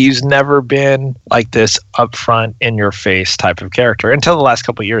 but he's never been like this upfront, in your face type of character until the last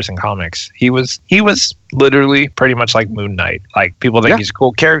couple of years in comics. He was literally pretty much like Moon Knight. Like, people think he's a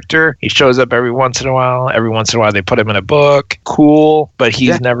cool character. He shows up every once in a while. Every once in a while they put him in a book. Cool. But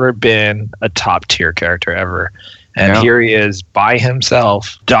he's never been a top tier character ever. And here he is by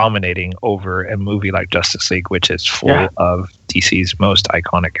himself, dominating over a movie like Justice League, which is full of DC's most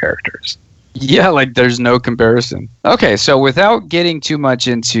iconic characters. Yeah, like there's no comparison. Okay, so without getting too much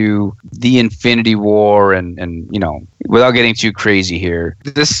into the Infinity War and without getting too crazy here,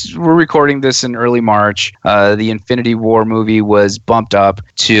 we're recording this in early March. The Infinity War movie was bumped up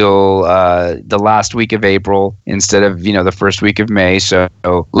till the last week of April instead of, the first week of May. So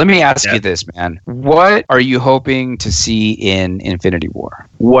let me ask you this, man. What are you hoping to see in Infinity War?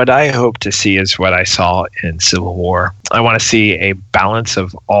 What I hope to see is what I saw in Civil War. I want to see a balance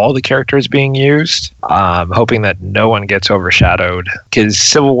of all the characters being used. Hoping that no one gets overshadowed, because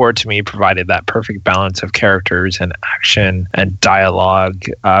Civil War to me provided that perfect balance of characters and action and dialogue.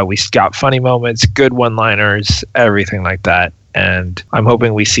 We got funny moments, good one-liners, everything like that. And I'm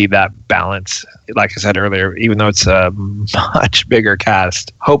hoping we see that balance, like I said earlier, even though it's a much bigger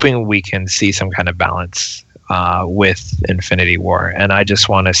cast, hoping we can see some kind of balance with Infinity War. And I just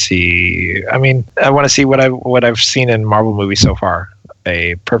want to see, I want to see what I've seen in Marvel movies so far.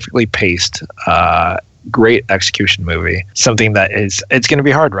 A perfectly paced, great execution movie. Something that it's going to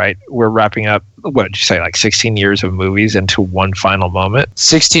be hard, right? We're wrapping up, what did you say, like 16 years of movies into one final moment?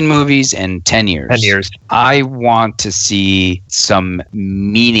 16 movies and 10 years. 10 years. I want to see some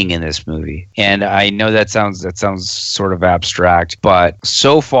meaning in this movie. And I know that sounds sort of abstract, but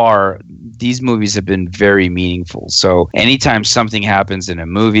so far, these movies have been very meaningful. So anytime something happens in a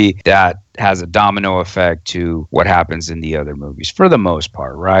movie, that has a domino effect to what happens in the other movies, for the most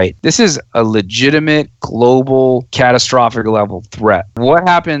part, right? This is a legitimate, global, catastrophic level threat. What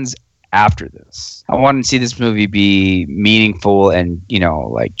happens after this? I want to see this movie be meaningful and,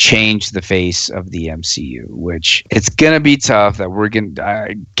 change the face of the MCU, which it's going to be tough that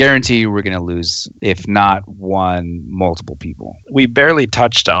I guarantee you we're going to lose, if not one, multiple people. We barely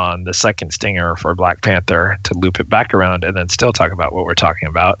touched on the second stinger for Black Panther, to loop it back around and then still talk about what we're talking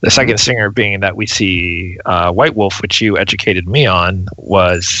about. The second stinger being that we see White Wolf, which you educated me on,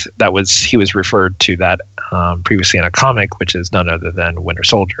 he was referred to that previously in a comic, which is none other than Winter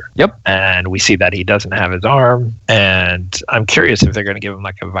Soldier. Yep. and we see that he doesn't have his arm. And I'm curious if they're going to give him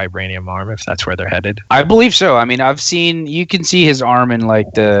like a vibranium arm, if that's where they're headed. I believe so. I mean, you can see his arm in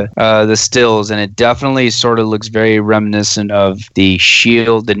like the stills, and it definitely sort of looks very reminiscent of the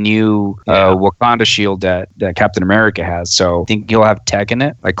shield, the new Wakanda shield that Captain America has. So I think he'll have tech in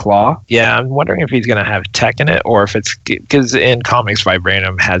it, like claw. Yeah, I'm wondering if he's going to have tech in it, or if it's because in comics,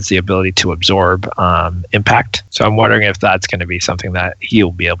 vibranium has the ability to absorb impact. So I'm wondering if that's going to be something that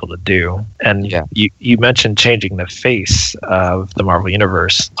he'll be able to do. And you mentioned changing the face of the Marvel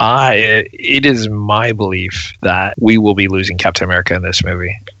Universe. It is my belief that we will be losing Captain America in this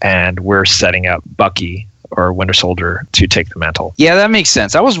movie, and we're setting up Bucky or Winter Soldier to take the mantle. Yeah, that makes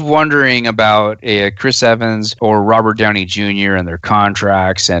sense. I was wondering about Chris Evans or Robert Downey Jr. and their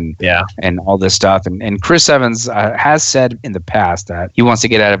contracts and all this stuff. And Chris Evans has said in the past that he wants to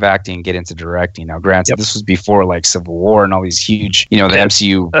get out of acting and get into directing. Now, granted, this was before like Civil War and all these huge, the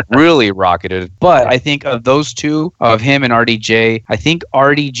MCU really rocketed. But I think of those two, of him and RDJ, I think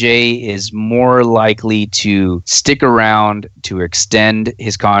RDJ is more likely to stick around, to extend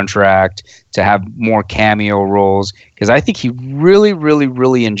his contract, to have more cameo roles, because I think he really, really,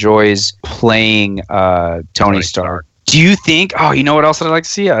 really enjoys playing Tony Stark. Do you think? Oh, you know what else I'd like to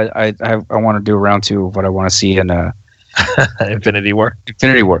see? I want to do a round two of what I want to see in Infinity War.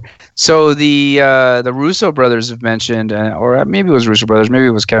 Infinity War. So the Russo brothers have mentioned, or maybe it was Russo brothers, maybe it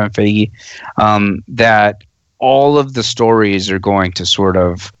was Kevin Feige, that all of the stories are going to sort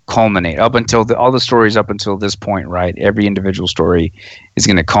of culminate all the stories up until this point, right? Every individual story is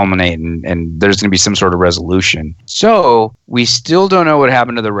going to culminate and there's going to be some sort of resolution. So we still don't know what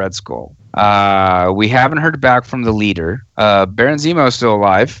happened to the Red Skull. We haven't heard back from the leader. Baron Zemo is still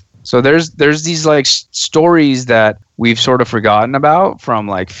alive. So there's these like stories that we've sort of forgotten about from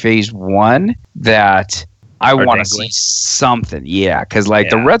like phase 1 that I want to see something. Yeah. Cause like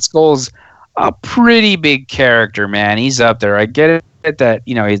the Red Skull's a pretty big character, man. He's up there. I get it that,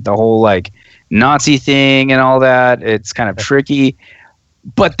 he's the whole like Nazi thing and all that. It's kind of tricky,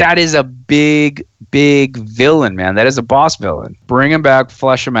 but that is a big, big villain, man. That is a boss villain. Bring him back,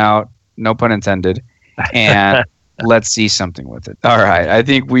 flesh him out. No pun intended. And let's see something with it. All right. I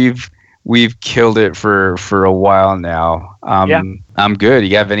think we've killed it for a while now. I'm good.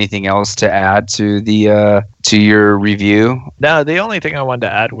 You have anything else to add to the to your review? No, the only thing I wanted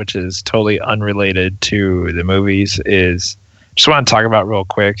to add, which is totally unrelated to the movies, is just want to talk about real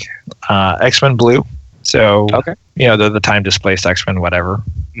quick X-Men Blue. So, the time displaced X-Men, whatever.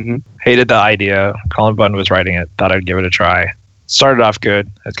 Mm-hmm. Hated the idea. Colin Bunn was writing it. Thought I'd give it a try. Started off good.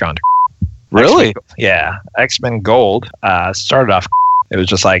 It's gone to really? X-Men Gold started off. It was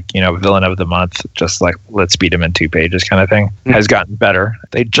just like, villain of the month, just like let's beat him in 2 pages kind of thing. Mm-hmm. Has gotten better.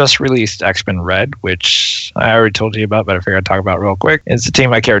 They just released X-Men Red, which I already told you about, but I figured I'd talk about real quick. It's a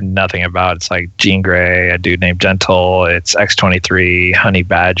team I cared nothing about. It's like Jean Grey, a dude named Gentle, it's X-23, Honey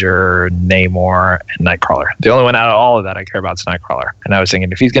Badger, Namor, and Nightcrawler. The only one out of all of that I care about is Nightcrawler. And I was thinking,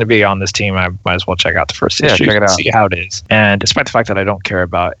 if he's going to be on this team, I might as well check out the first issue and see how it is. And despite the fact that I don't care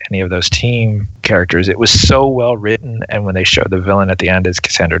about any of those team characters, it was so well written. And when they showed the villain at the end is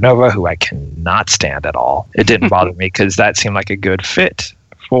Cassandra Nova, who I cannot stand at all. It didn't bother me because that seemed like a good fit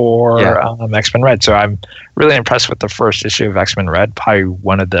for X-Men Red. So I'm really impressed with the first issue of X-Men Red. Probably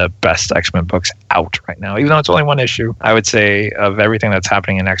one of the best X-Men books out right now. Even though it's only one issue, I would say of everything that's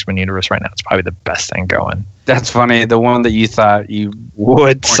happening in X-Men universe right now, it's probably the best thing going. That's funny. The one that you thought you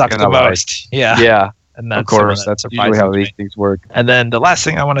would suck the most. Yeah. And that's of course, that's usually how these things work. And then the last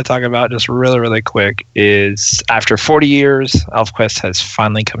thing I want to talk about, just really, really quick, is after 40 years, ElfQuest has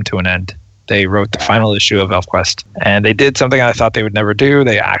finally come to an end. They wrote the final issue of ElfQuest, and they did something I thought they would never do.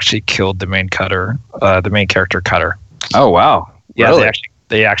 They actually killed the main character Cutter. Oh, wow. Yeah, really?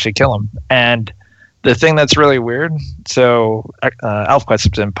 they actually kill him. And the thing that's really weird, so ElfQuest has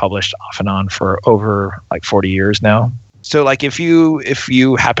been published off and on for over like 40 years now. So like if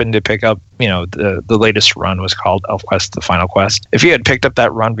you happen to pick up, the latest run was called ElfQuest: The Final Quest. If you had picked up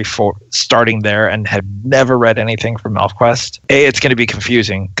that run before starting there and had never read anything from ElfQuest, it's going to be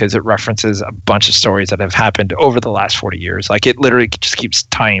confusing because it references a bunch of stories that have happened over the last 40 years. Like it literally just keeps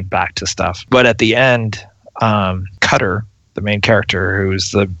tying back to stuff. But at the end, Cutter, the main character,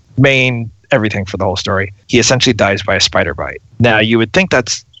 who's the main everything for the whole story, he essentially dies by a spider bite. Now you would think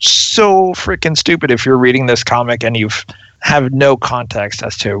that's so freaking stupid if you're reading this comic and you have no context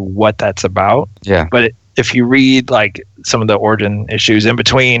as to what that's about. Yeah. But if you read like some of the origin issues in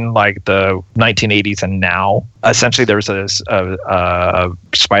between like the 1980s and now, essentially there's a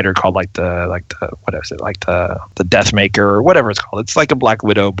spider called like the what is it, like the Death Maker or whatever it's called. It's like a Black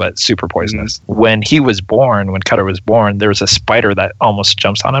Widow but super poisonous. When he was born, when Cutter was born, there was a spider that almost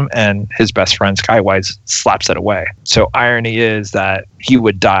jumps on him, and his best friend Skywise slaps it away. So irony is that he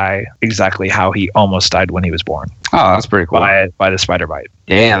would die exactly how he almost died when he was born. Oh, that's pretty cool. By the spider bite.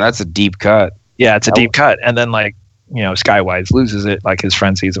 Damn, that's a deep cut. Yeah, it's a deep cut. And then like, Skywise loses it, like his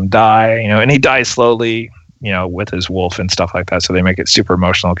friend sees him die, and he dies slowly, with his wolf and stuff like that. So they make it super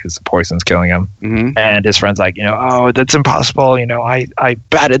emotional because the poison's killing him. Mm-hmm. And his friend's like, oh, that's impossible. I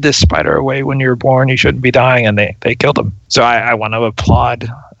batted this spider away when you were born. You shouldn't be dying. And they killed him. So I want to applaud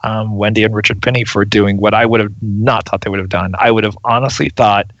Wendy and Richard Penny for doing what I would have not thought they would have done. I would have honestly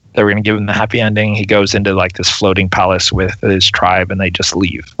thought they were going to give him the happy ending. He goes into like this floating palace with his tribe and they just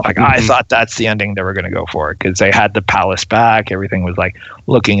leave. Like, I thought that's the ending they were going to go for, because they had the palace back. Everything was like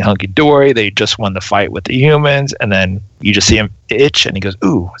looking hunky-dory. They just won the fight with the humans. And then you just see him itch and he goes,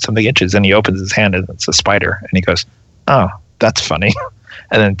 ooh, something itches. And he opens his hand and it's a spider. And he goes, oh, that's funny.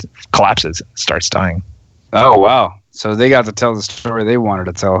 And then collapses and starts dying. Oh, wow. So they got to tell the story they wanted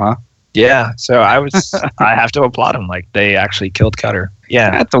to tell, huh? Yeah. So I have to applaud them. Like, they actually killed Cutter.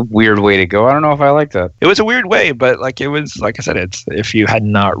 Yeah. That's a weird way to go. I don't know if I like that. It was a weird way, but like, it was, like I said, if you had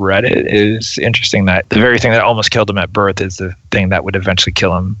not read it, it is interesting that the very thing that almost killed him at birth is the thing that would eventually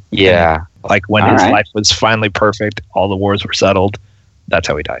kill him. Yeah. Like when his life was finally perfect, all the wars were settled. That's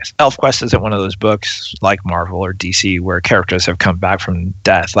how he dies. ElfQuest isn't one of those books like Marvel or DC where characters have come back from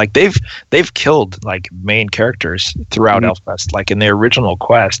death. Like they've killed like main characters throughout ElfQuest. Like in the original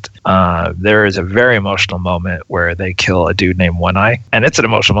quest, there is a very emotional moment where they kill a dude named One Eye, and it's an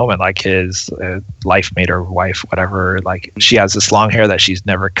emotional moment. Like his life mate or wife, whatever. Like she has this long hair that she's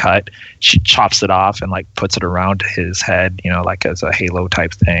never cut. She chops it off and like puts it around his head, like as a halo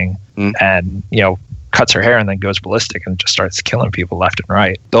type thing, and cuts her hair and then goes ballistic and just starts killing people left and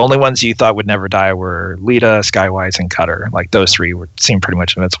right. The only ones you thought would never die were Lita, Skywise, and Cutter. Like those three seem pretty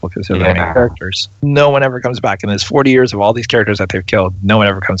much invincible because they're the main characters. No one ever comes back. In those 40 years of all these characters that they've killed, no one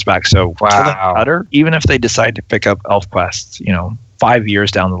ever comes back. So killing Cutter, even if they decide to pick up ElfQuest, 5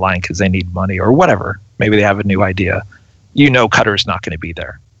 years down the line because they need money or whatever, maybe they have a new idea, Cutter's not going to be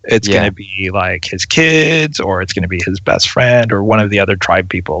there. It's going to be like his kids, or it's going to be his best friend, or one of the other tribe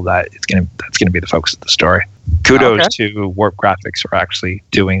people that's going to be the focus of the story. Kudos to Warp Graphics for actually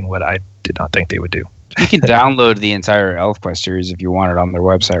doing what I did not think they would do. You can download the entire ElfQuest series if you want it on their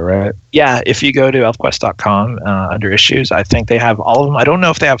website, right? Yeah, if you go to elfquest.com under issues, I think they have all of them. I don't know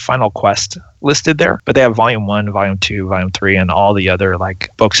if they have Final Quest listed there, but they have Volume 1, Volume 2, Volume 3, and all the other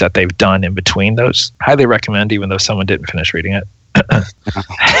like books that they've done in between those. Highly recommend, even though someone didn't finish reading it.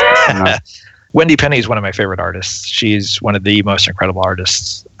 Wendy Penny is one of my favorite artists. She's one of the most incredible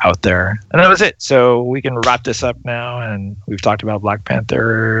artists out there. And that was it. So we can wrap this up now. And we've talked about Black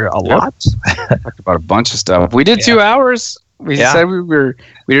Panther a lot. Talked about a bunch of stuff. We did 2 hours. We said we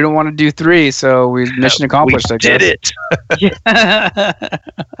didn't want to do 3, so mission accomplished. We did it.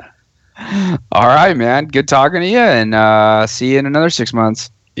 All right, man. Good talking to you, and see you in another 6 months.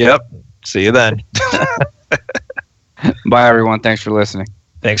 Yep. See you then. Bye, everyone. Thanks for listening.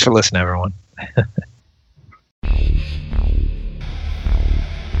 Thanks for listening, everyone.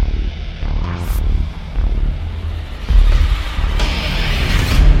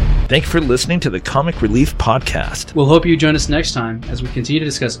 Thank you for listening to the Comic Relief Podcast. We'll hope you join us next time as we continue to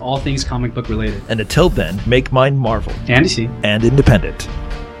discuss all things comic book related. And until then, make mine Marvel and DC and independent.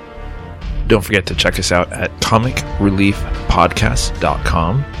 Don't forget to check us out at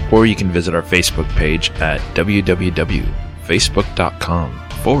comicreliefpodcast.com, or you can visit our Facebook page at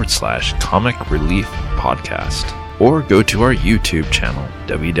www.facebook.com/Comic Relief Podcast, or go to our YouTube channel,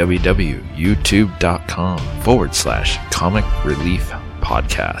 www.youtube.com/Comic Relief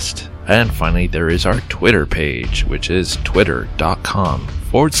Podcast. And finally, there is our Twitter page, which is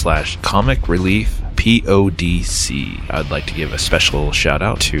twitter.com/Comic Relief PODC. I'd like to give a special shout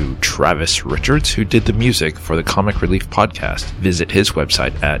out to Travis Richards, who did the music for the Comic Relief Podcast. Visit his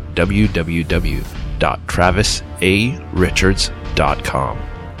website at www.travisarichards.com.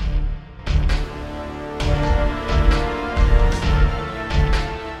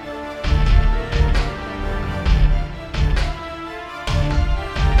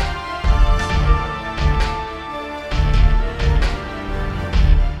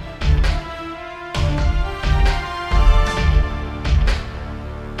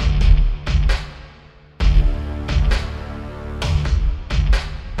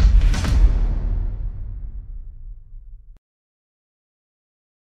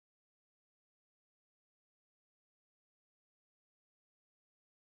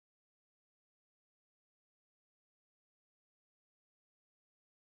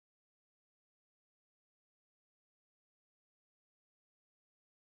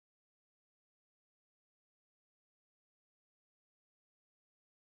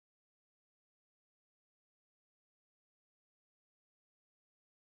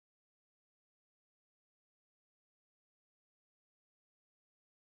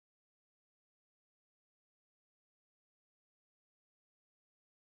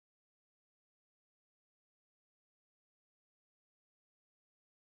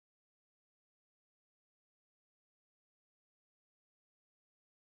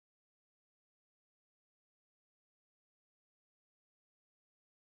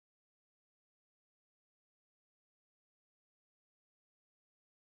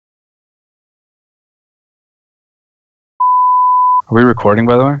 Are we recording,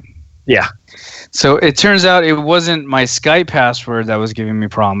 by the way? Yeah. So it turns out it wasn't my Skype password that was giving me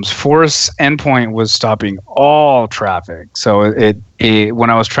problems. Force Endpoint was stopping all traffic. So it when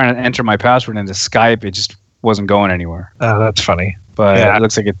I was trying to enter my password into Skype, it just wasn't going anywhere. Oh, that's funny. But it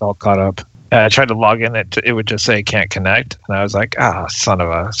looks like it's all caught up. I tried to log in. It would just say can't connect. And I was like, son of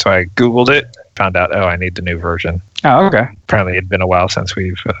a. So I Googled it, found out, I need the new version. Oh, okay. Apparently it'd been a while since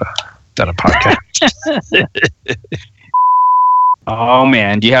we've done a podcast. Oh,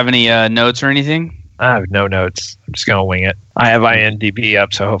 man. Do you have any notes or anything? I have no notes. I'm just going to wing it. I have IMDb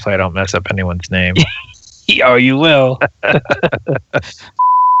up, so hopefully I don't mess up anyone's name. Oh, you will.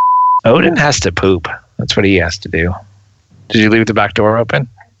 Odin has to poop. That's what he has to do. Did you leave the back door open?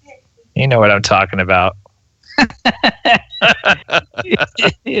 You know what I'm talking about.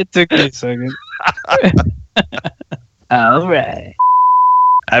 It took me a second. All right.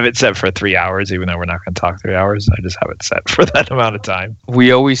 I have it set for 3 hours, even though we're not going to talk 3 hours. I just have it set for that amount of time.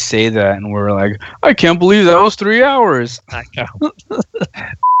 We always say that, and we're like, I can't believe that was 3 hours. I know.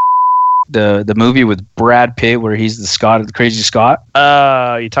 The movie with Brad Pitt where he's the crazy Scott.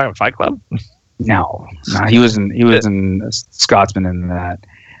 You talking Fight Club? No, he was in Scotsman in that.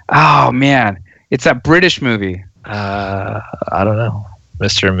 Oh man, it's that British movie. I don't know,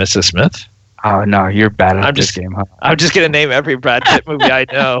 Mr. and Mrs. Smith. Oh no, you're bad at this game, huh? I'm just gonna name every Brad Pitt movie I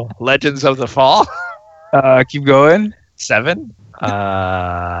know. Legends of the Fall. Keep going. 7.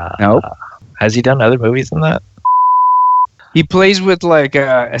 Nope. Has he done other movies than that? He plays with like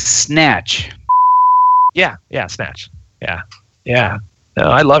a snatch. Yeah, Snatch. Yeah. No,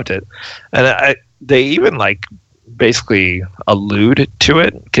 I loved it, and they even like basically allude to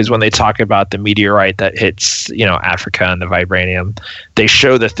it because when they talk about the meteorite that hits, Africa and the vibranium, they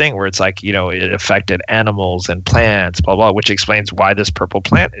show the thing where it's like, it affected animals and plants, blah blah, which explains why this purple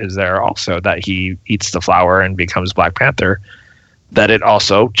plant is there. Also, that he eats the flower and becomes Black Panther. That it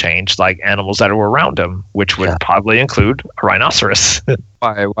also changed like animals that were around him, which would probably include a rhinoceros.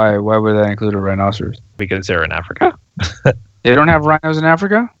 Why would that include a rhinoceros? Because they're in Africa. They don't have rhinos in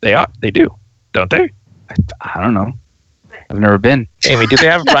Africa? They do, don't they? I don't know. I've never been. Amy, do they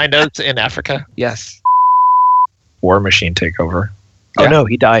have rhinos in Africa? Yes. War Machine takeover. Yeah. Oh no,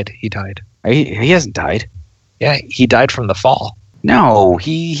 he died. He hasn't died. Yeah, he died from the fall. No,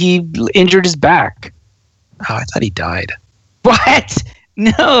 he injured his back. Oh, I thought he died. What?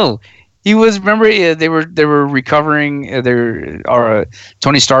 No, he was. Remember, they were recovering.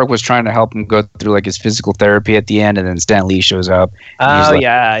 Tony Stark was trying to help him go through like his physical therapy at the end, and then Stan Lee shows up. Oh like,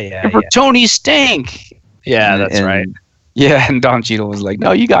 yeah. Tony Stank. Yeah, that's right. Yeah, and Don Cheadle was like,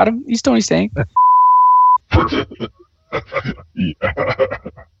 "No, you got him. He's Tony Stank." Yeah.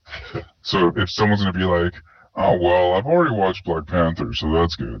 So if someone's gonna be like, "Oh well, I've already watched Black Panther, so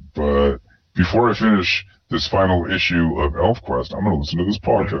that's good," but before I finish this final issue of ElfQuest, I'm going to listen to this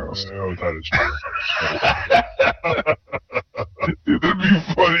podcast. Oh, that is true. It'd be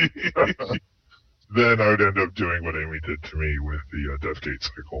funny. Then I would end up doing what Amy did to me with the Deathgate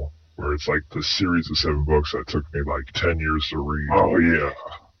cycle, where it's like the series of 7 books that took me like 10 years to read. Oh, yeah.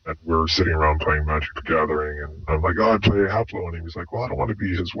 And we're sitting around playing Magic the Gathering, and I'm like, I'd play Haplo, and he was like, well, I don't want to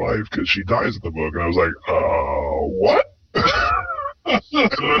be his wife because she dies in the book. And I was like, what? And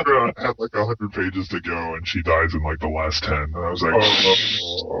then I had like 100 pages to go, and she dies in like the last 10. And I was like,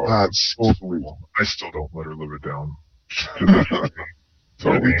 that's totally. I still don't let her live it down.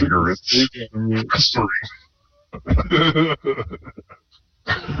 So anger, it's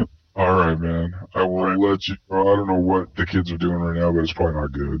All right, man. I will let you go. I don't know what the kids are doing right now, but it's probably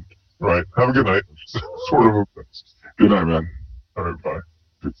not good. right. Have a good night. Sort of a Good night, man. All right, bye.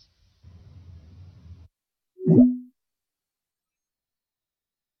 Peace.